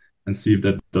sets, and see if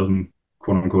that doesn't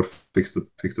quote unquote fix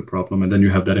the problem, and then you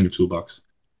have that in your toolbox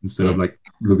instead of Mm. like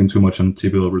looking too much on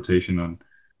tibial rotation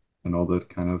and all that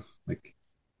kind of like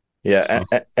Yeah,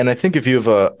 stuff. and I think if you have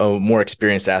a more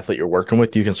experienced athlete you're working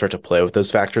with, you can start to play with those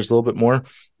factors a little bit more.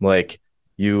 Like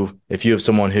if you have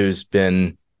someone who's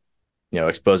been,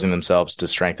 exposing themselves to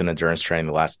strength and endurance training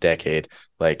the last decade,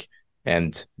 like,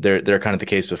 and they're kind of the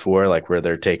case before, like where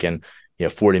they're taking,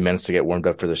 40 minutes to get warmed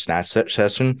up for their snatch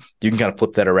session. You can kind of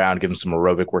flip that around, give them some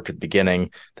aerobic work at the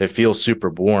beginning. They feel super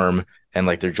warm and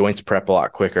like their joints prep a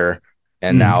lot quicker.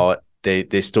 And Mm. now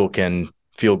they still can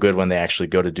feel good when they actually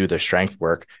go to do their strength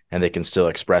work, and they can still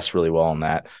express really well on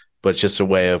that. But it's just a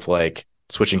way of like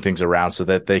switching things around so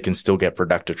that they can still get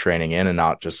productive training in and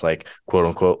not just like quote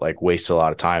unquote like waste a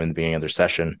lot of time in the beginning of their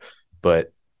session,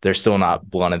 but they're still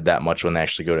not blunted that much when they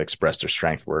actually go to express their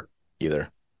strength work either.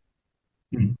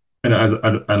 Mm. And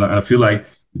I feel like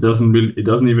it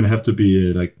doesn't even have to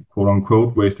be like quote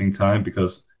unquote wasting time,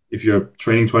 because if you're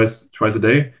training twice a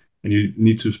day and you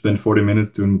need to spend 40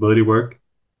 minutes doing mobility work,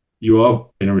 you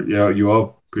are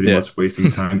pretty Yeah. much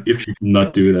wasting time if you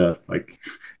cannot do that. Like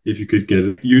if you could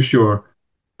use your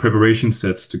preparation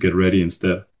sets to get ready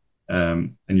instead,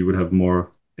 and you would have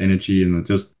more energy, and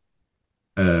just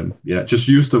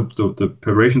use the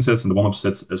preparation sets and the warm-up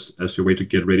sets as your way to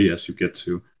get ready as you get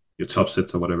to your top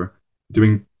sets or whatever.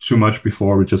 Doing too much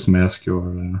before would just Hmm.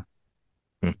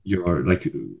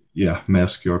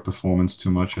 mask your performance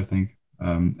too much, I think.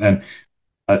 And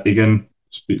again,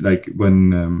 like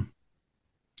when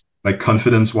like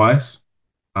confidence wise,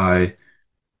 I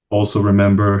also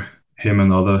remember him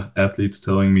and other athletes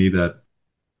telling me that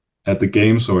at the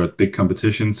games or at big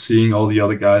competitions, seeing all the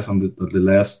other guys on the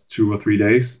last 2 or 3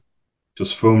 days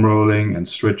just foam rolling and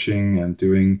stretching and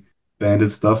doing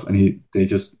banded stuff, and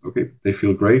they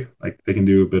feel great. Like they can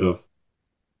do a bit of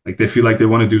like they feel like they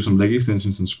want to do some leg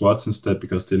extensions and squats instead,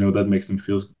 because they know that makes them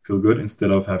feel good,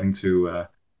 instead of having to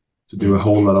Hmm. do a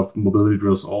whole lot of mobility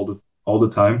drills all the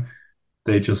time.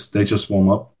 They just warm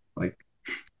up. Like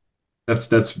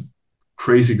that's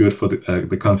crazy good for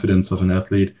the confidence of an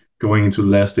athlete going into the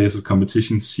last days of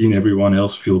competition, seeing everyone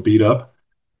else feel beat up,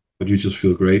 but you just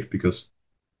feel great because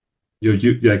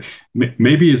you like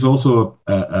maybe it's also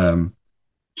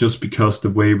just because the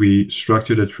way we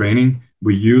structure the training,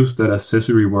 we use that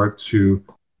accessory work to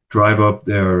drive up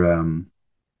their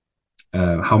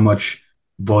how much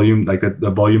volume, like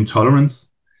the volume tolerance.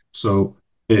 So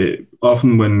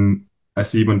often when I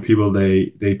see when people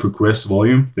they progress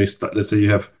volume, they start. Let's say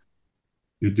you have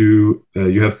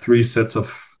 3 sets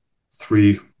of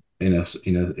three in a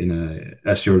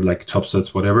as your like top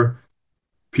sets, whatever.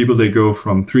 People they go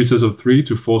from 3 sets of 3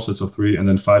 to 4 sets of 3, and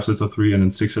then 5 sets of 3, and then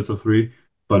 6 sets of 3.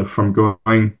 But from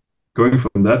going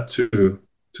from that to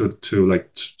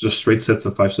like just straight sets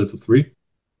of 5 sets of 3,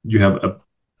 you have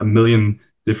a million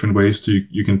different ways to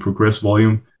you can progress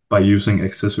volume by using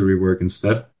accessory work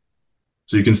instead.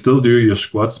 So you can still do your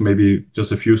squats, maybe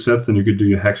just a few sets, then you could do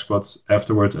your hack squats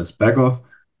afterwards as back off,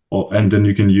 and then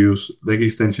you can use leg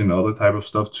extension and other type of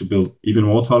stuff to build even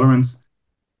more tolerance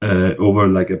over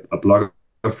like a block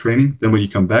of training. Then when you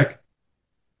come back,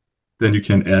 then you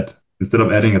can add, instead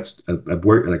of adding a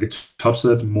work like a top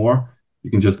set more,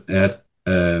 you can just add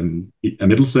a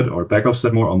middle set or a back off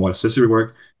set more, or more accessory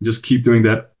work. You just keep doing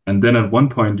that, and then at one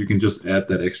point you can just add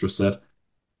that extra set.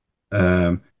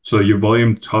 So your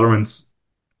volume tolerance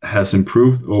has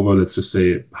improved over, let's just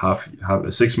say, half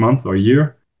a 6 month or a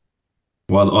year,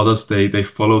 while others they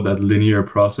follow that linear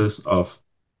process of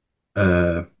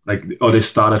like, or they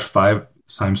start at 5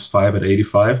 times 5 at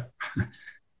 85.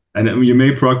 And I mean, you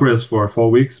may progress for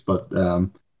 4 weeks, but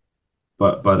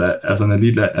as an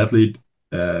elite athlete,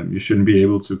 you shouldn't be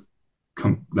able to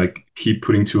like keep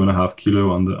putting 2.5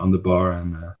 kilo on the bar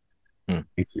Hmm.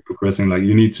 and keep progressing. Like,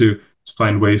 you need to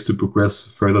find ways to progress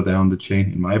further down the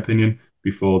chain, in my opinion,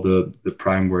 before the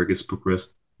prime work is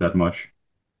progressed that much.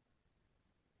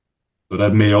 So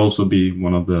that may also be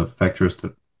one of the factors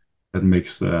that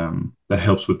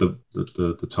helps with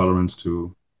the tolerance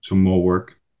to more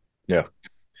work. Yeah.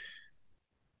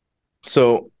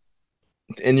 So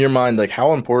in your mind, like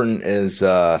how important is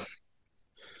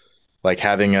like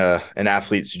having an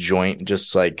athlete's joint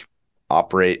just like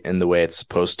operate in the way it's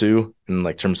supposed to in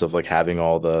like terms of like having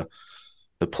all the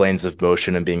planes of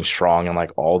motion and being strong and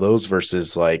like all those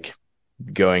versus like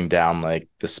going down like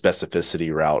the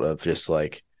specificity route of just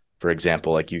like, for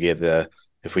example, like you gave the,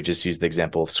 if we just use the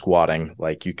example of squatting,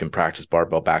 like you can practice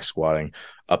barbell back squatting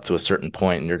up to a certain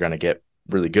point and you're going to get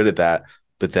really good at that,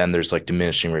 but then there's like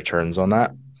diminishing returns on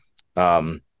that.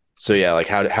 um so yeah, like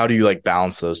how do you like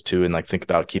balance those two and like think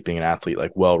about keeping an athlete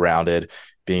like well rounded,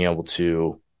 being able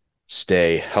to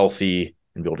stay healthy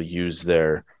and be able to use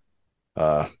their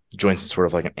uh joints in sort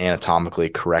of like an anatomically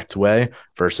correct way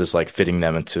versus like fitting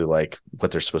them into like what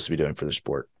they're supposed to be doing for their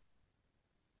sport.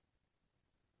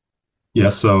 Yeah.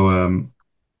 So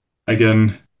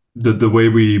again, the way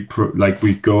we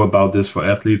go about this for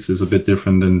athletes is a bit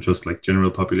different than just like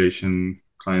general population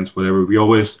clients, whatever. We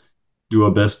always do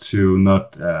our best to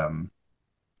not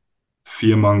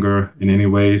fearmonger in any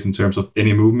ways in terms of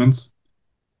any movements,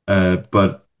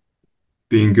 but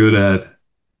being good at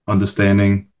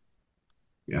understanding,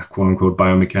 yeah, quote unquote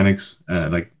biomechanics,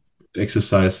 like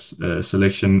exercise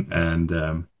selection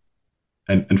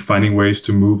and finding ways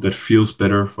to move that feels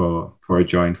better for a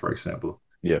joint, for example.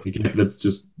 Yeah. Again, let's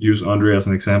just use Andre as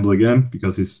an example again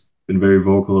because he's been very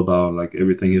vocal about like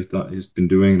everything he's been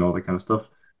doing and all that kind of stuff.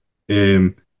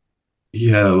 Um, he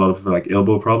had a lot of like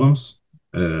elbow problems,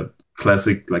 uh,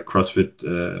 classic like CrossFit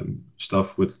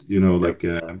stuff with Yep. like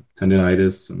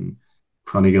tendinitis and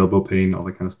chronic elbow pain, all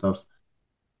that kind of stuff.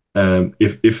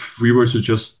 If we were to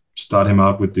just start him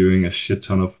out with doing a shit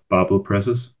ton of barbell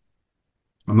presses,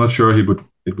 I'm not sure he would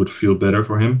it would feel better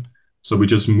for him. So we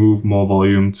just move more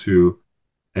volume to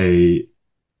a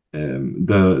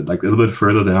the like a little bit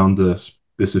further down the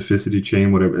specificity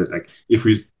chain, whatever. Like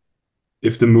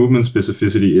if the movement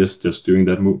specificity is just doing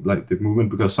that move like the movement,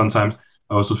 because sometimes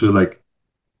I also feel like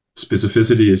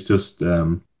specificity is just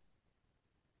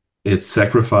it's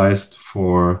sacrificed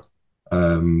for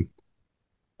um,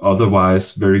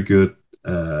 otherwise very good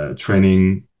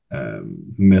training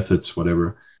methods,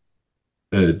 whatever.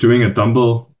 Doing a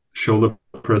dumbbell shoulder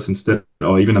press instead,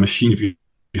 or even a machine, if you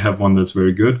have one that's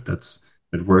very good, that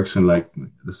works in like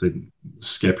let's say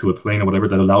scapular plane or whatever,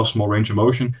 that allows more range of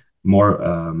motion, more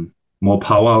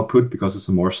power output because it's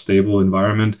a more stable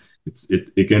environment.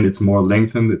 It's more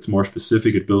lengthened, it's more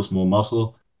specific, it builds more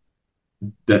muscle.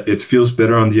 That it feels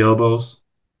better on the elbows.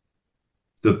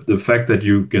 The fact that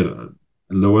you get a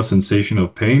lower sensation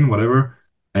of pain, whatever,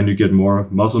 and you get more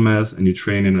muscle mass, and you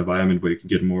train in an environment where you can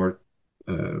get more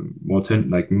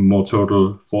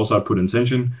total force output and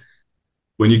tension.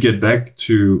 When you get back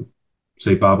to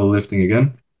say barbell lifting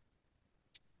again,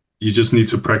 you just need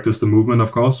to practice the movement,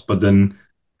 of course, but then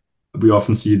we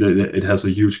often see that it has a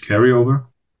huge carryover,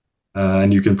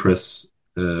 and you can press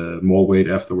more weight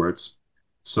afterwards.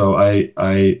 So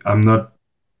I'm not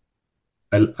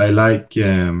I like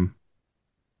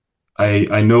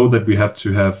I know that we have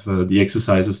to have the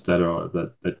exercises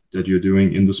that you're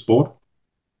doing in the sport,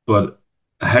 but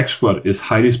a hack squat is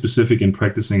highly specific in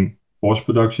practicing force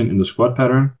production in the squat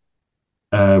pattern,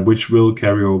 which will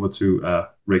carry over to a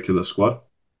regular squat.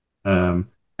 And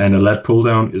a lat pull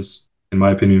down is, in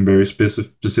my opinion, very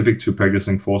specific to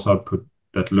practicing force output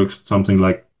that looks something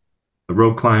like a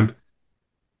rope climb,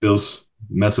 builds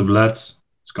massive lats.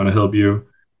 It's going to help you.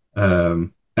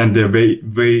 And they're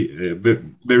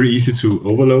very easy to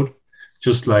overload.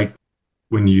 Just like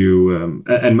when you,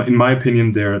 and in my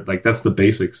opinion, they're like, that's the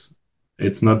basics.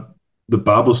 It's not, the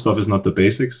barbell stuff is not the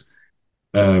basics.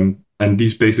 And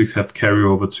these basics have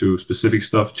carryover to specific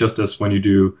stuff, just as when you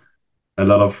do a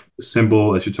lot of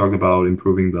simple, as you talked about,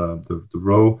 improving the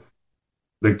row,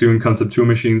 like doing concept two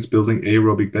machines, building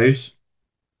aerobic base.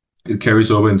 It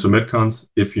carries over into metcons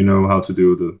if you know how to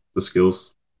do the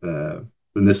skills, the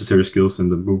necessary skills in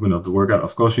the movement of the workout.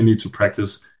 Of course, you need to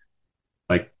practice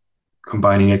like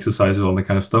combining exercises, all that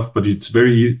kind of stuff. But it's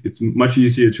very easy. It's much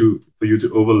easier for you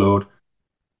to overload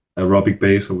aerobic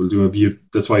base, or we'll do a view.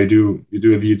 That's why you do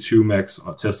a V2 max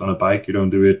test on a bike. You don't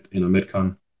do it in a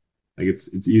metcon. Like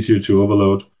it's easier to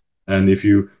overload. And if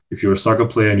you're a soccer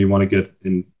player and you want to get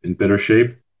in better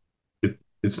shape,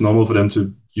 it's normal for them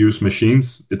to use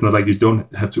machines. It's not like you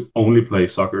don't have to only play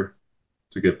soccer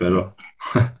to get better.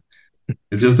 Mm.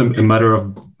 It's just a matter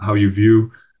of how you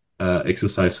view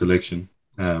exercise selection.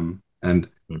 And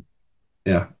Mm.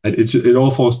 yeah, it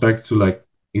all falls back to like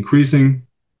increasing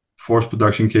force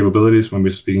production capabilities when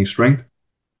we're speaking strength,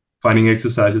 finding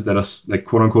exercises that are like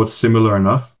quote unquote similar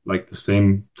enough, like the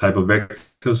same type of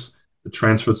vectors that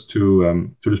transfers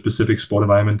to the specific sport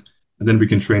environment, and then we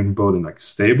can train both in like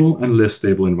stable and less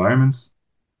stable environments,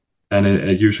 and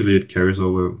usually it carries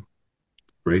over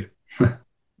great.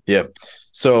 Yeah.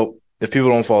 So if people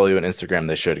don't follow you on Instagram,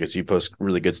 they should, because you post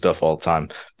really good stuff all the time.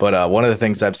 But one of the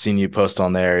things I've seen you post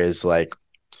on there is like,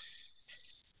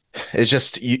 it's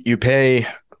just you pay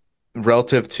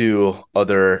relative to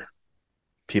other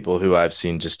people who I've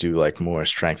seen just do like more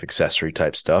strength accessory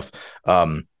type stuff.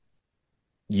 Um,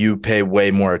 you pay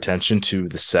way more attention to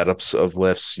the setups of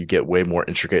lifts. You get way more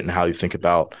intricate in how you think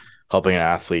about helping an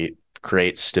athlete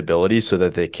create stability so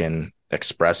that they can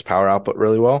express power output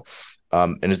really well.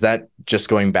 And is that just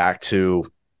going back to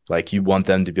like you want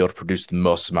them to be able to produce the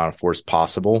most amount of force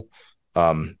possible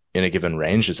in a given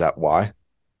range? Is that why?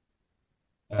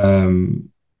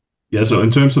 Um, Yeah, so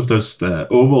in terms of this the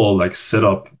overall like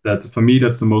setup, that for me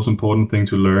that's the most important thing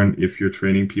to learn if you're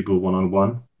training people one on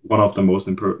one. One of the most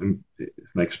important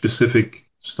like specific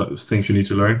things you need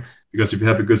to learn because if you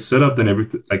have a good setup, then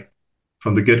everything like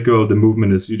from the get go, the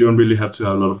movement is you don't really have to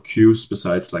have a lot of cues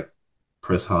besides like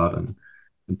press hard and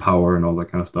power and all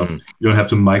that kind of stuff. Mm. You don't have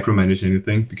to micromanage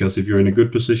anything because if you're in a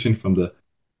good position from the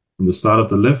start of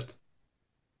the lift,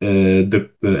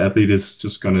 the athlete is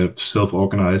just gonna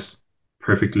self-organize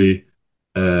perfectly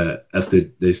as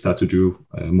they start to do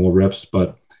more reps.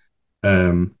 But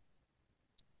um,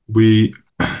 we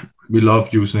we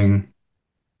love using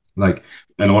like,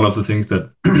 and one of the things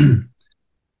that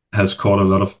has caught a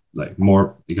lot of like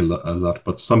more a lot,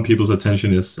 but some people's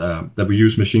attention is that we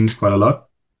use machines quite a lot,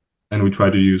 and we try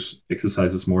to use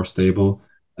exercises more stable,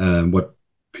 what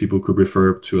people could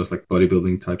refer to as like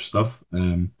bodybuilding type stuff.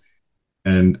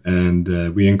 And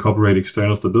we incorporate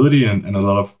external stability and a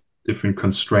lot of different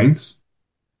constraints.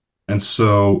 And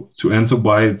so to answer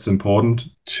why it's important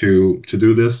to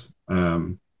do this,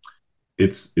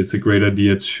 it's a great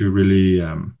idea to really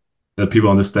that people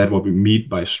understand what we mean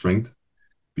by strength,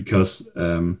 because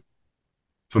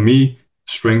for me,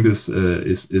 strength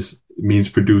is means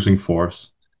producing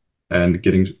force, and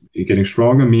getting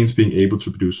stronger means being able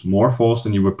to produce more force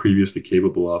than you were previously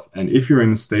capable of. And if you're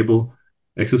in stable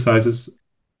exercises,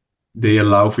 they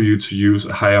allow for you to use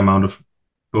a high amount of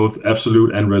both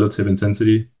absolute and relative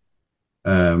intensity,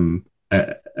 and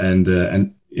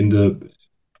in the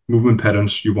movement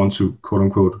patterns you want to quote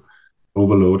unquote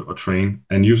overload or train.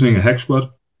 And using a hack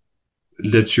squat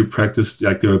lets you practice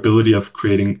like the ability of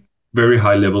creating very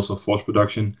high levels of force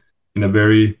production in a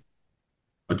very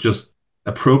just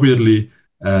appropriately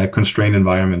constrained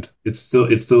environment. It's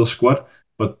still a squat,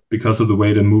 but because of the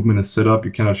way the movement is set up,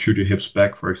 you cannot shoot your hips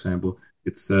back, for example.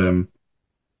 It's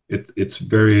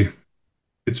very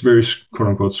quote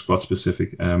unquote squat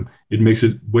specific. It makes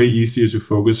it way easier to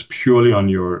focus purely on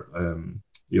your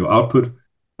output,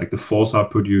 like the force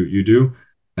output you do,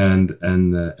 and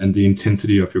the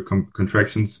intensity of your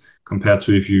contractions compared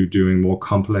to if you're doing more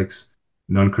complex,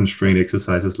 non-constrained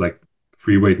exercises like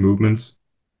free weight movements,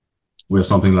 where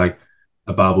something like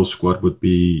a barbell squat would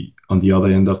be on the other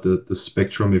end of the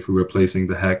spectrum if we were placing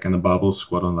the hack and a barbell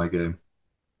squat on like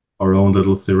our own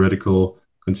little theoretical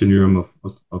continuum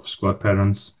of squat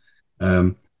patterns.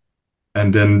 Um,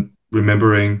 and then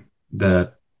remembering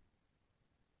that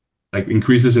like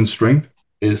increases in strength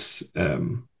is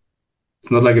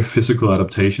it's not like a physical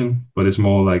adaptation, but it's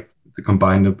more like the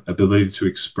combined ability to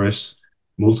express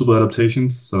multiple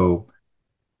adaptations. So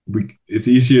it's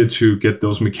easier to get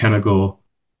those mechanical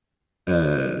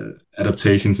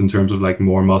adaptations in terms of like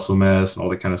more muscle mass and all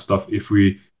that kind of stuff if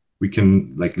we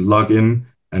can like log in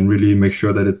and really make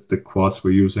sure that it's the quads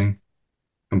we're using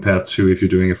compared to if you're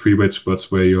doing a free weight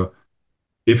squats where you're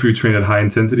if you train at high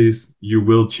intensities you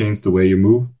will change the way you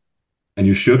move, and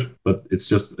you should, but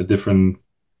it's a different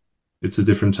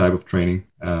type of training.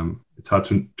 It's hard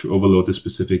to overload the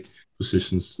specific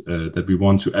positions that we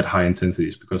want to at high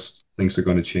intensities because things are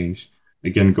going to change.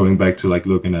 Again, going back to like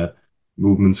looking at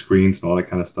movement screens and all that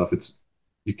kind of stuff, it's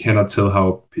you cannot tell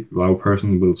how a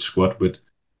person will squat with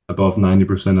above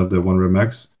 90% of their one rep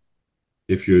max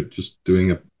if you're just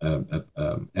doing a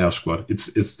air squat.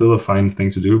 It's still a fine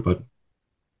thing to do, but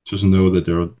just know that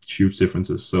there are huge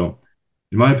differences. So,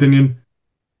 in my opinion,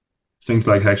 things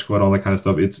like hack squat, all that kind of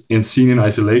stuff. It's in seen in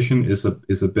isolation is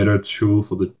a better tool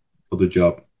for the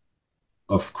job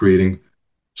of creating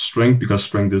strength, because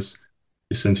strength is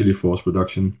essentially force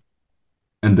production.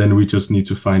 And then we just need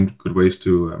to find good ways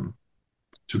to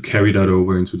carry that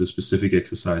over into the specific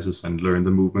exercises and learn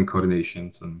the movement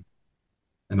coordinations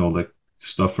and all that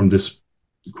stuff from this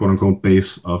quote unquote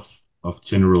base of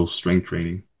general strength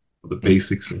training, or the Mm.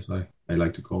 basics as I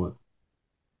like to call it.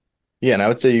 Yeah, and I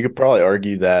would say you could probably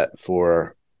argue that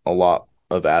for a lot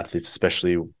of athletes,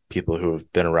 especially people who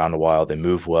have been around a while, they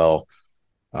move well.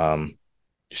 Um,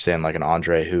 you're saying like an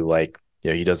Andre who like,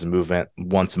 he does a movement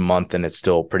once a month and it's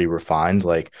still pretty refined,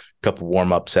 like a couple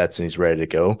warm up sets and he's ready to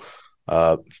go.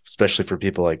 Especially for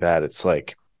people like that, it's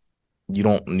like you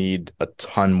don't need a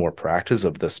ton more practice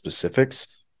of the specifics.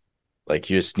 Like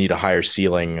you just need a higher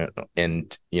ceiling and,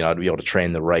 to be able to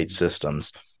train the right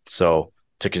systems. So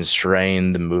to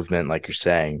constrain the movement, like you're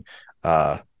saying,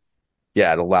 yeah,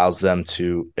 it allows them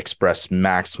to express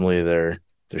maximally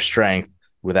their strength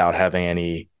without having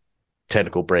any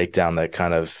technical breakdown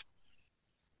that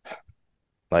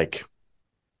like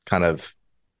kind of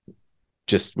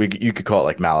you could call it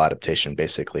like maladaptation,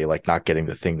 basically, like not getting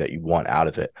the thing that you want out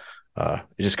of it.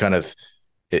 It just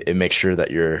it makes sure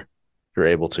that you're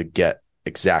able to get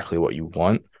exactly what you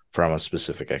want from a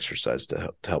specific exercise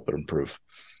to help it improve.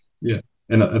 Yeah,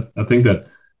 and I think that,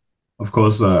 of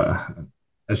course,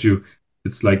 as you,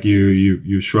 it's like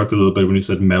you shrugged a little bit when you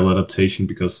said maladaptation,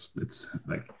 because it's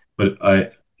like, but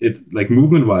it's like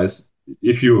movement wise,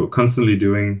 if you're constantly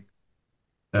doing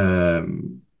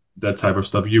um, that type of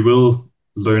stuff, you will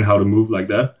learn how to move like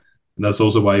that. And that's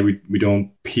also why we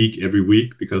don't peak every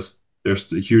week, because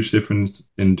there's a huge difference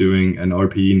in doing an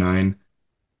RPE 9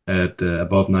 at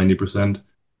above 90%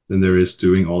 than there is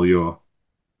doing all your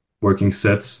working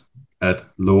sets at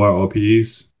lower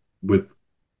RPEs with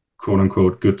quote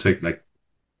unquote good tech, like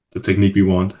the technique we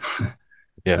want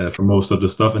Yeah. for most of the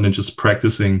stuff, and then just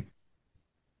practicing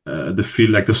the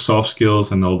feel, like the soft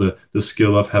skills and all the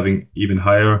skill of having even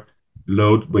higher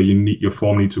load, where you need your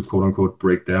form need to quote unquote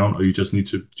break down, or you just need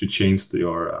to change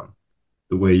your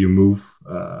the way you move,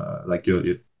 like your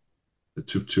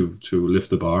to lift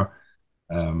the bar.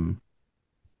 Um,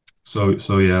 so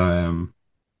yeah,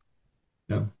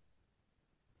 yeah.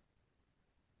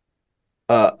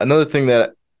 Another thing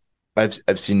that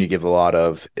I've seen you give a lot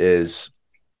of is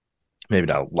maybe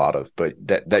not a lot of, but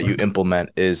that you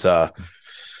implement is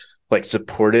like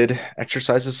supported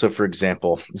exercises. So for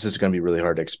example, this is going to be really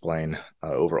hard to explain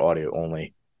over audio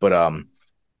only, but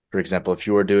for example, if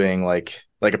you were doing like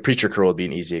a preacher curl would be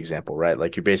an easy example, right?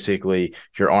 Like you're basically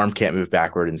your arm can't move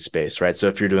backward in space, right? So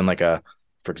if you're doing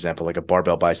for example, like a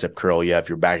barbell bicep curl, you have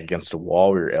your back against a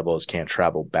wall where your elbows can't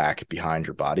travel back behind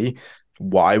your body.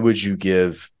 Why would you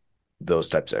give those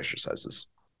types of exercises?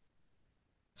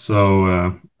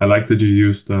 So I like that you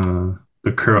used the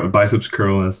curl, biceps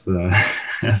curl as the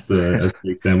as the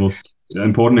example.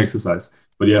 Important exercise,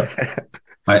 but yeah,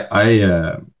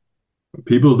 I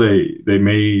people they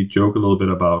may joke a little bit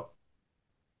about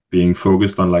being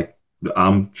focused on like the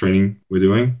arm training we're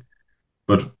doing,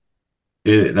 but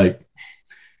like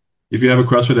if you have a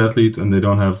CrossFit athletes and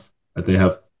they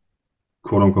have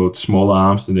quote unquote small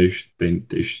arms, then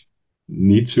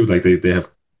need to, like they have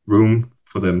room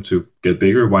for them to get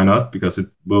bigger. Why not? Because it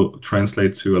will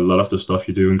translate to a lot of the stuff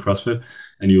you do in CrossFit,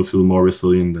 and you'll feel more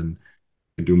resilient and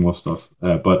can do more stuff.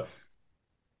 But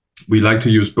we like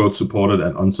to use both supported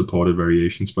and unsupported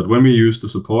variations. But when we use the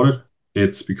supported,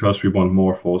 it's because we want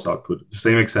more force output. The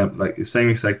same example, like the same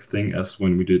exact thing as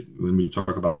when we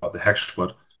talk about the hack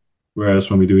squat. Whereas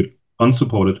when we do it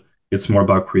unsupported, it's more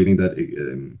about creating that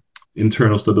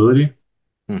internal stability.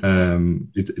 Hmm.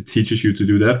 It teaches you to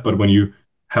do that, but when you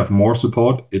have more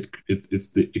support, it's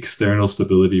the external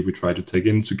stability we try to take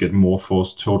in to get more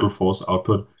force, total force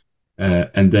output.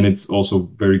 And then it's also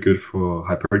very good for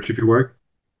hypertrophy work,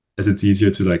 as it's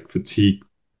easier to like fatigue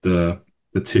the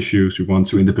tissues we want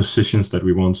to in the positions that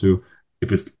we want to,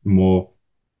 if it's more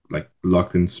like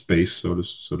locked in space, so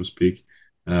to speak.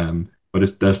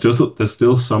 But there's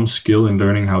still some skill in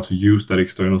learning how to use that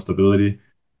external stability.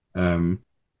 Um,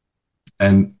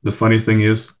 and the funny thing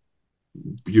is,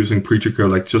 using preacher curl,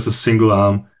 like just a single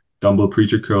arm dumbbell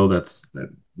preacher curl that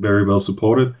very well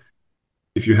supported.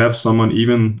 If you have someone,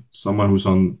 even someone who's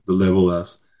on the level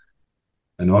as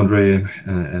an Andre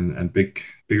and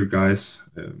bigger guys,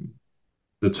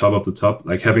 the top of the top,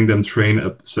 like having them train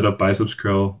a set up biceps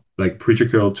curl, like preacher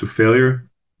curl to failure,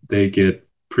 they get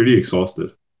pretty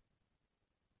exhausted,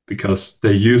 because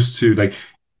they're used to, like,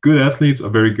 good athletes are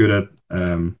very good at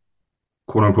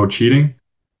quote unquote cheating,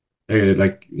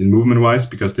 like in movement wise,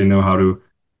 because they know how to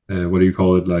what do you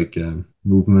call it, like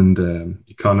movement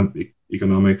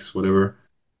economics, whatever.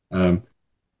 Um,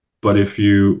 but if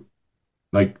you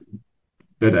like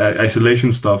that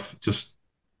isolation stuff, just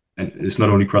and it's not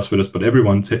only CrossFitters, but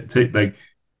everyone take like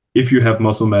if you have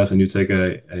muscle mass and you take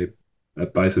a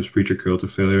biceps preacher curl to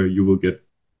failure, you will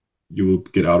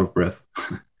get out of breath.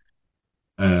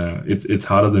 It's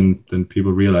harder than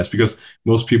people realize because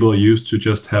most people are used to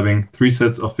just having 3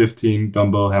 sets of 15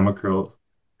 dumbbell hammer curls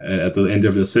at the end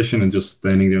of the session and just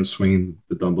standing there and swinging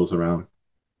the dumbbells around.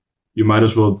 You might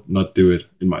as well not do it,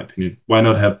 in my opinion. Why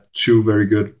not have two very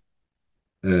good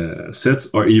sets,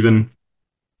 or even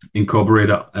incorporate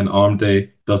an arm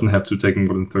day? Doesn't have to take more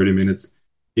than 30 minutes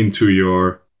into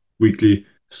your weekly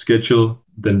schedule.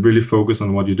 Then really focus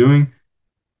on what you're doing,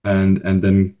 and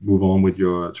then move on with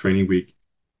your training week.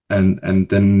 And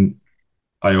then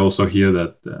I also hear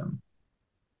that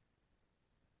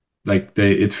like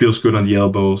it feels good on the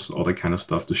elbows, all that kind of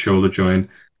stuff, the shoulder joint.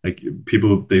 Like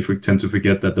people, they tend to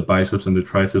forget that the biceps and the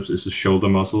triceps is a shoulder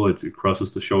muscle. It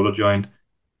crosses the shoulder joint.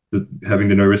 Having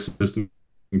the nervous system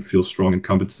feel strong and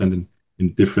competent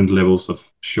in different levels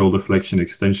of shoulder flexion,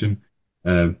 extension,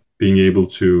 being able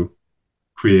to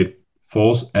create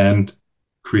force and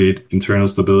create internal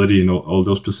stability in all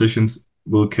those positions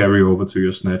will carry over to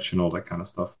your snatch and all that kind of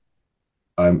stuff.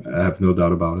 I have no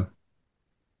doubt about it.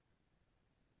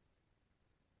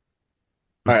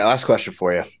 All right, last question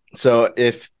for you. So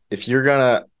if you're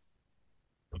gonna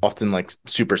often like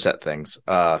superset things,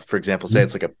 for example, say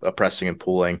it's like a pressing and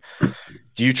pulling,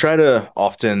 do you try to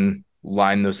often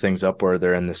line those things up where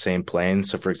they're in the same plane?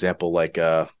 So for example, like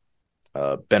a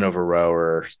bent over row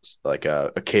or like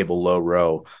a cable low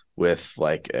row with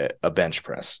like a bench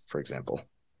press, for example.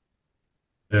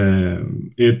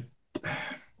 It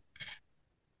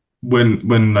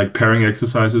when like pairing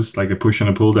exercises like a push and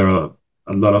a pull, there are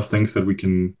a lot of things that we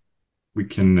can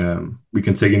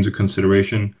take into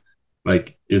consideration.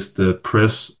 Like, is the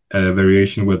press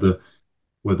variation where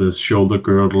the shoulder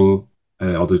girdle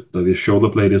or the shoulder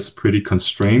blade is pretty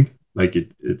constrained, like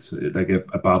it's like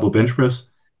a barbell bench press,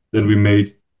 then we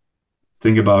may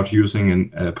think about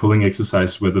using a pulling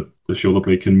exercise where the shoulder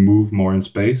blade can move more in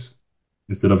space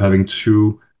instead of having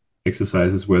two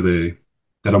exercises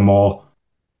that are more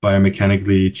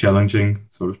biomechanically challenging,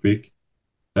 so to speak,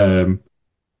 um,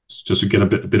 just to get a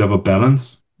bit of a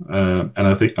balance. And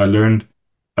I think I learned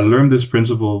this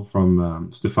principle from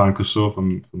Stefan Cousseau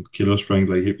from Kilo Strength.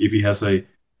 Like if he has a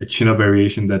chin up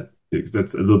variation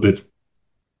that's a little bit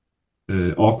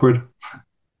awkward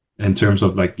in terms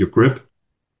of like your grip,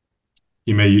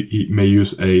 he may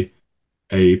use a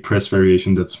press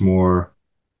variation that's more,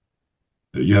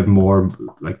 you have more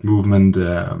like movement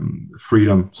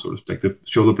freedom, so to speak. The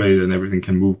shoulder blade and everything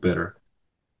can move better.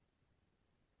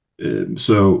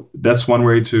 So that's one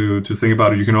way to think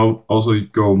about it. You can also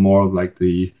go more like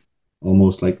the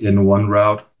almost like in one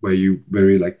route where you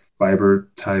very like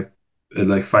fiber type,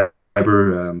 like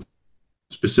fiber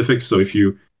specific. So if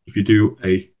you do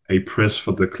a press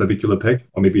for the clavicular pec,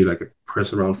 or maybe like a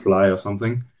press around fly or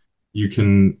something, you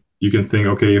can think,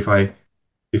 okay, if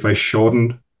I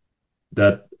shortened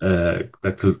that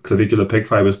clavicular pec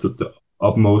fibers to the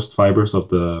upmost fibers of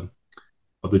the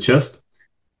chest,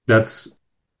 that's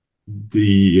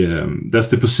that's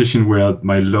the position where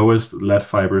my lowest lat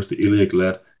fibers, the iliac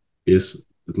lat, is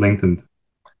lengthened.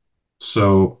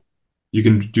 So you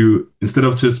can do, instead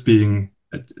of just being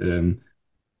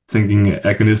thinking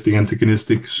agonistic,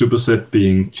 antagonistic superset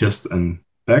being chest and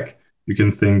back, you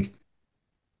can think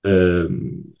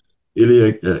um,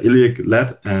 iliac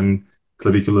lat and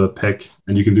clavicular pec,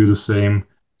 and you can do the same.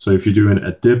 So if you're doing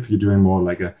a dip, you're doing more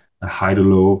like a high to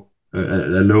low, a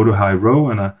low to high row,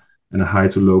 and a high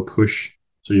to low push.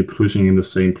 So you're pushing in the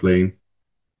same plane.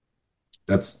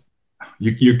 That's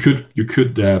you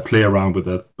could play around with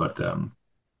that, but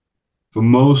for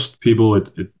most people,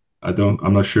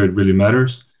 I'm not sure it really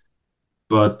matters.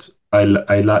 But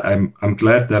I'm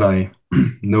glad that I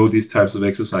know these types of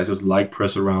exercises like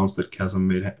press arounds that Chasm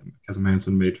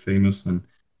Hansen made famous, and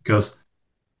because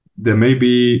there may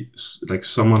be like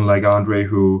someone like Andre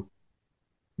who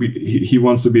he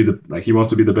wants to be he wants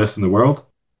to be the best in the world,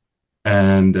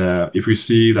 and if we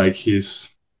see like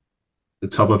the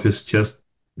top of his chest,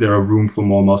 there are room for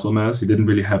more muscle mass. He didn't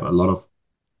really have a lot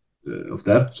of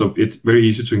that, so it's very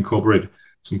easy to incorporate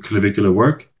some clavicular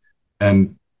work,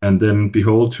 and then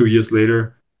behold, 2 years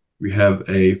later, we have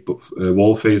a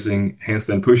wall-facing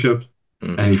handstand push-up,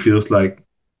 and he feels like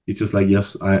he's just like,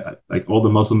 yes, I like all the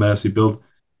muscle mass he built.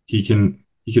 He can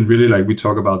really, like we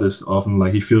talk about this often.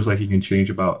 Like he feels like he can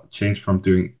change from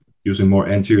using more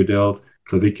anterior delt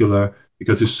clavicular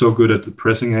because he's so good at the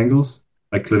pressing angles.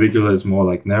 Like clavicular is more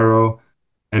like narrow,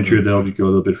 anterior delt you go a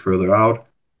little bit further out,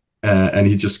 and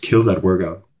he just killed that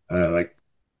workout. Like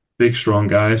big, strong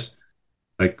guys,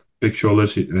 like big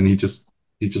shoulders, and he just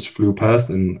flew past.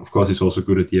 And of course, he's also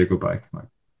good at the Echo bike.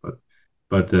 Like,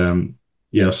 but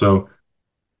yeah. So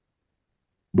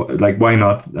like, why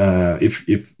not? If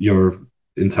if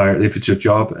it's your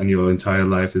job and your entire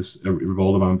life is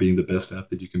revolved around being the best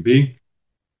athlete you can be,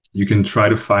 you can try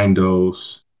to find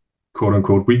those quote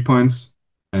unquote weak points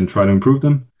and try to improve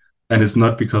them. And it's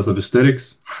not because of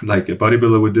aesthetics like a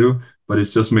bodybuilder would do, but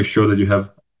it's just make sure that you have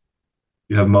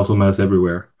muscle mass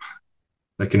everywhere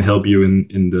that can help you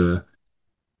in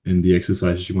the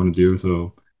exercises you want to do.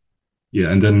 So yeah,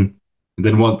 and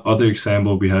then one other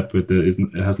example we had with it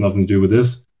has nothing to do with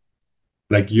this,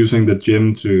 like using the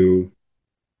gym to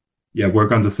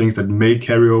work on the things that may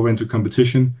carry over into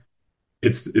competition.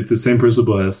 It's the same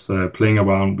principle as playing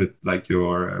around with like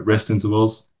your rest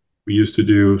intervals. We used to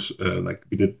do like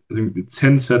I think we did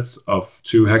 10 sets of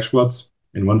 2 hack squats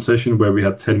in one session where we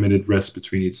had 10-minute rest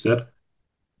between each set.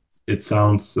 It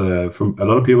sounds from a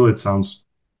lot of people it sounds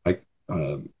like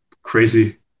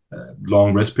crazy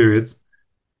long rest periods,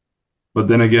 but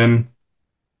then again,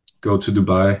 go to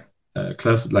Dubai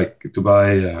class like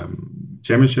Dubai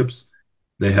championships.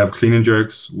 They have clean and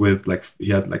jerks with like he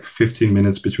had like 15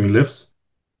 minutes between lifts,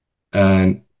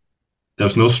 and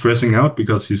there's no stressing out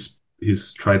because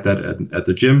he's tried that at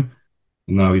the gym.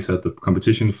 And now he's at the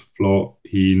competition floor.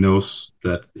 He knows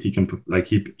that he can like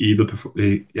he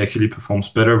actually performs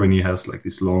better when he has like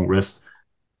this long rest,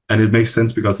 and it makes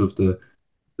sense because of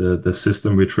the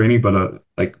system we're training. But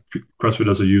like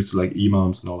CrossFitters are used to like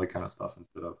EMOMs and all that kind of stuff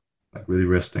instead of like really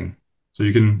resting. So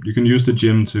you can use the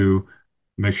gym to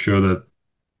make sure that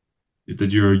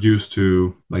you're used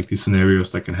to like these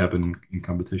scenarios that can happen in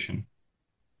competition.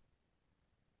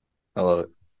 I love it.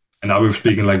 And now we're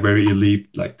speaking like very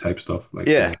elite like type stuff. Like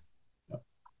Yeah.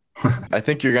 I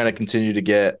think you're going to continue to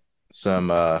get some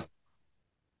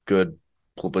good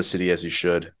publicity as you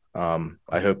should.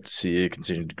 I hope to see you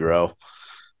continue to grow.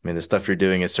 I mean, the stuff you're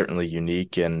doing is certainly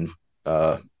unique, and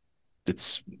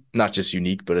it's not just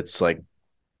unique, but it's like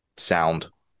sound,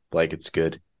 like it's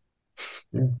good.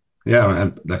 Yeah,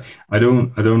 and like, I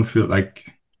don't feel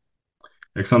like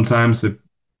sometimes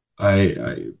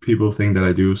I people think that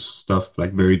I do stuff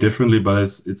like very differently, but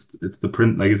it's the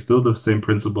print like it's still the same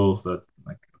principles that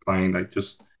like applying like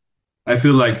just I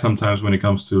feel like sometimes when it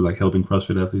comes to like helping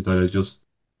CrossFit athletes that I just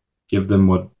give them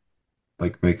what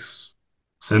like makes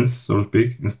sense, so to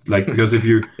speak. It's like because if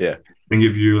you Yeah. think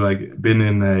if you like been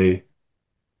in a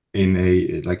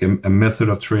like a method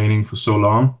of training for so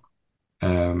long,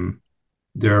 um,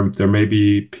 there may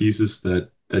be pieces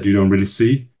that you don't really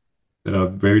see that are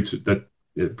that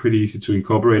pretty easy to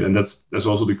incorporate, and that's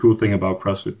also the cool thing about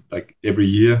CrossFit. Like every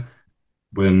year,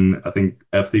 when I think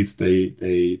athletes they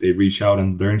reach out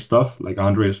and learn stuff, like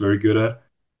Andre is very good at,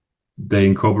 they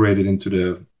incorporate it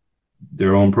into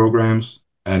their own programs,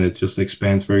 and it just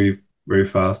expands very very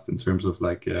fast in terms of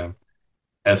like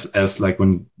as like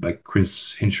when like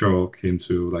Chris Hinshaw came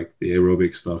to like the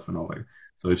aerobic stuff and all that.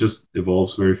 So it just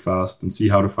evolves very fast and see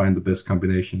how to find the best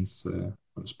combinations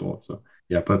for the sport. So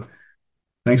yeah, but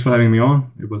thanks for having me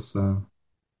on. It was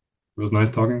nice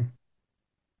talking.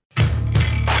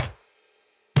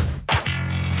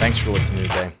 Thanks for listening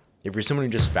today. If you're someone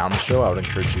who just found the show, I would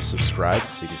encourage you to subscribe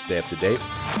so you can stay up to date.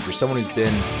 If you're someone who's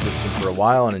been listening for a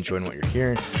while and enjoying what you're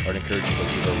hearing, I would encourage you to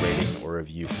leave a rating or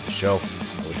review for the show.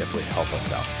 It would definitely help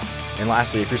us out. And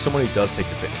lastly, if you're someone who does take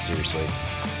your fitness seriously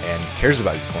and cares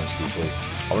about your performance deeply,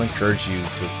 I would encourage you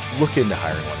to look into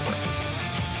hiring one of our coaches.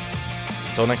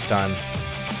 Until next time,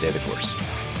 stay the course.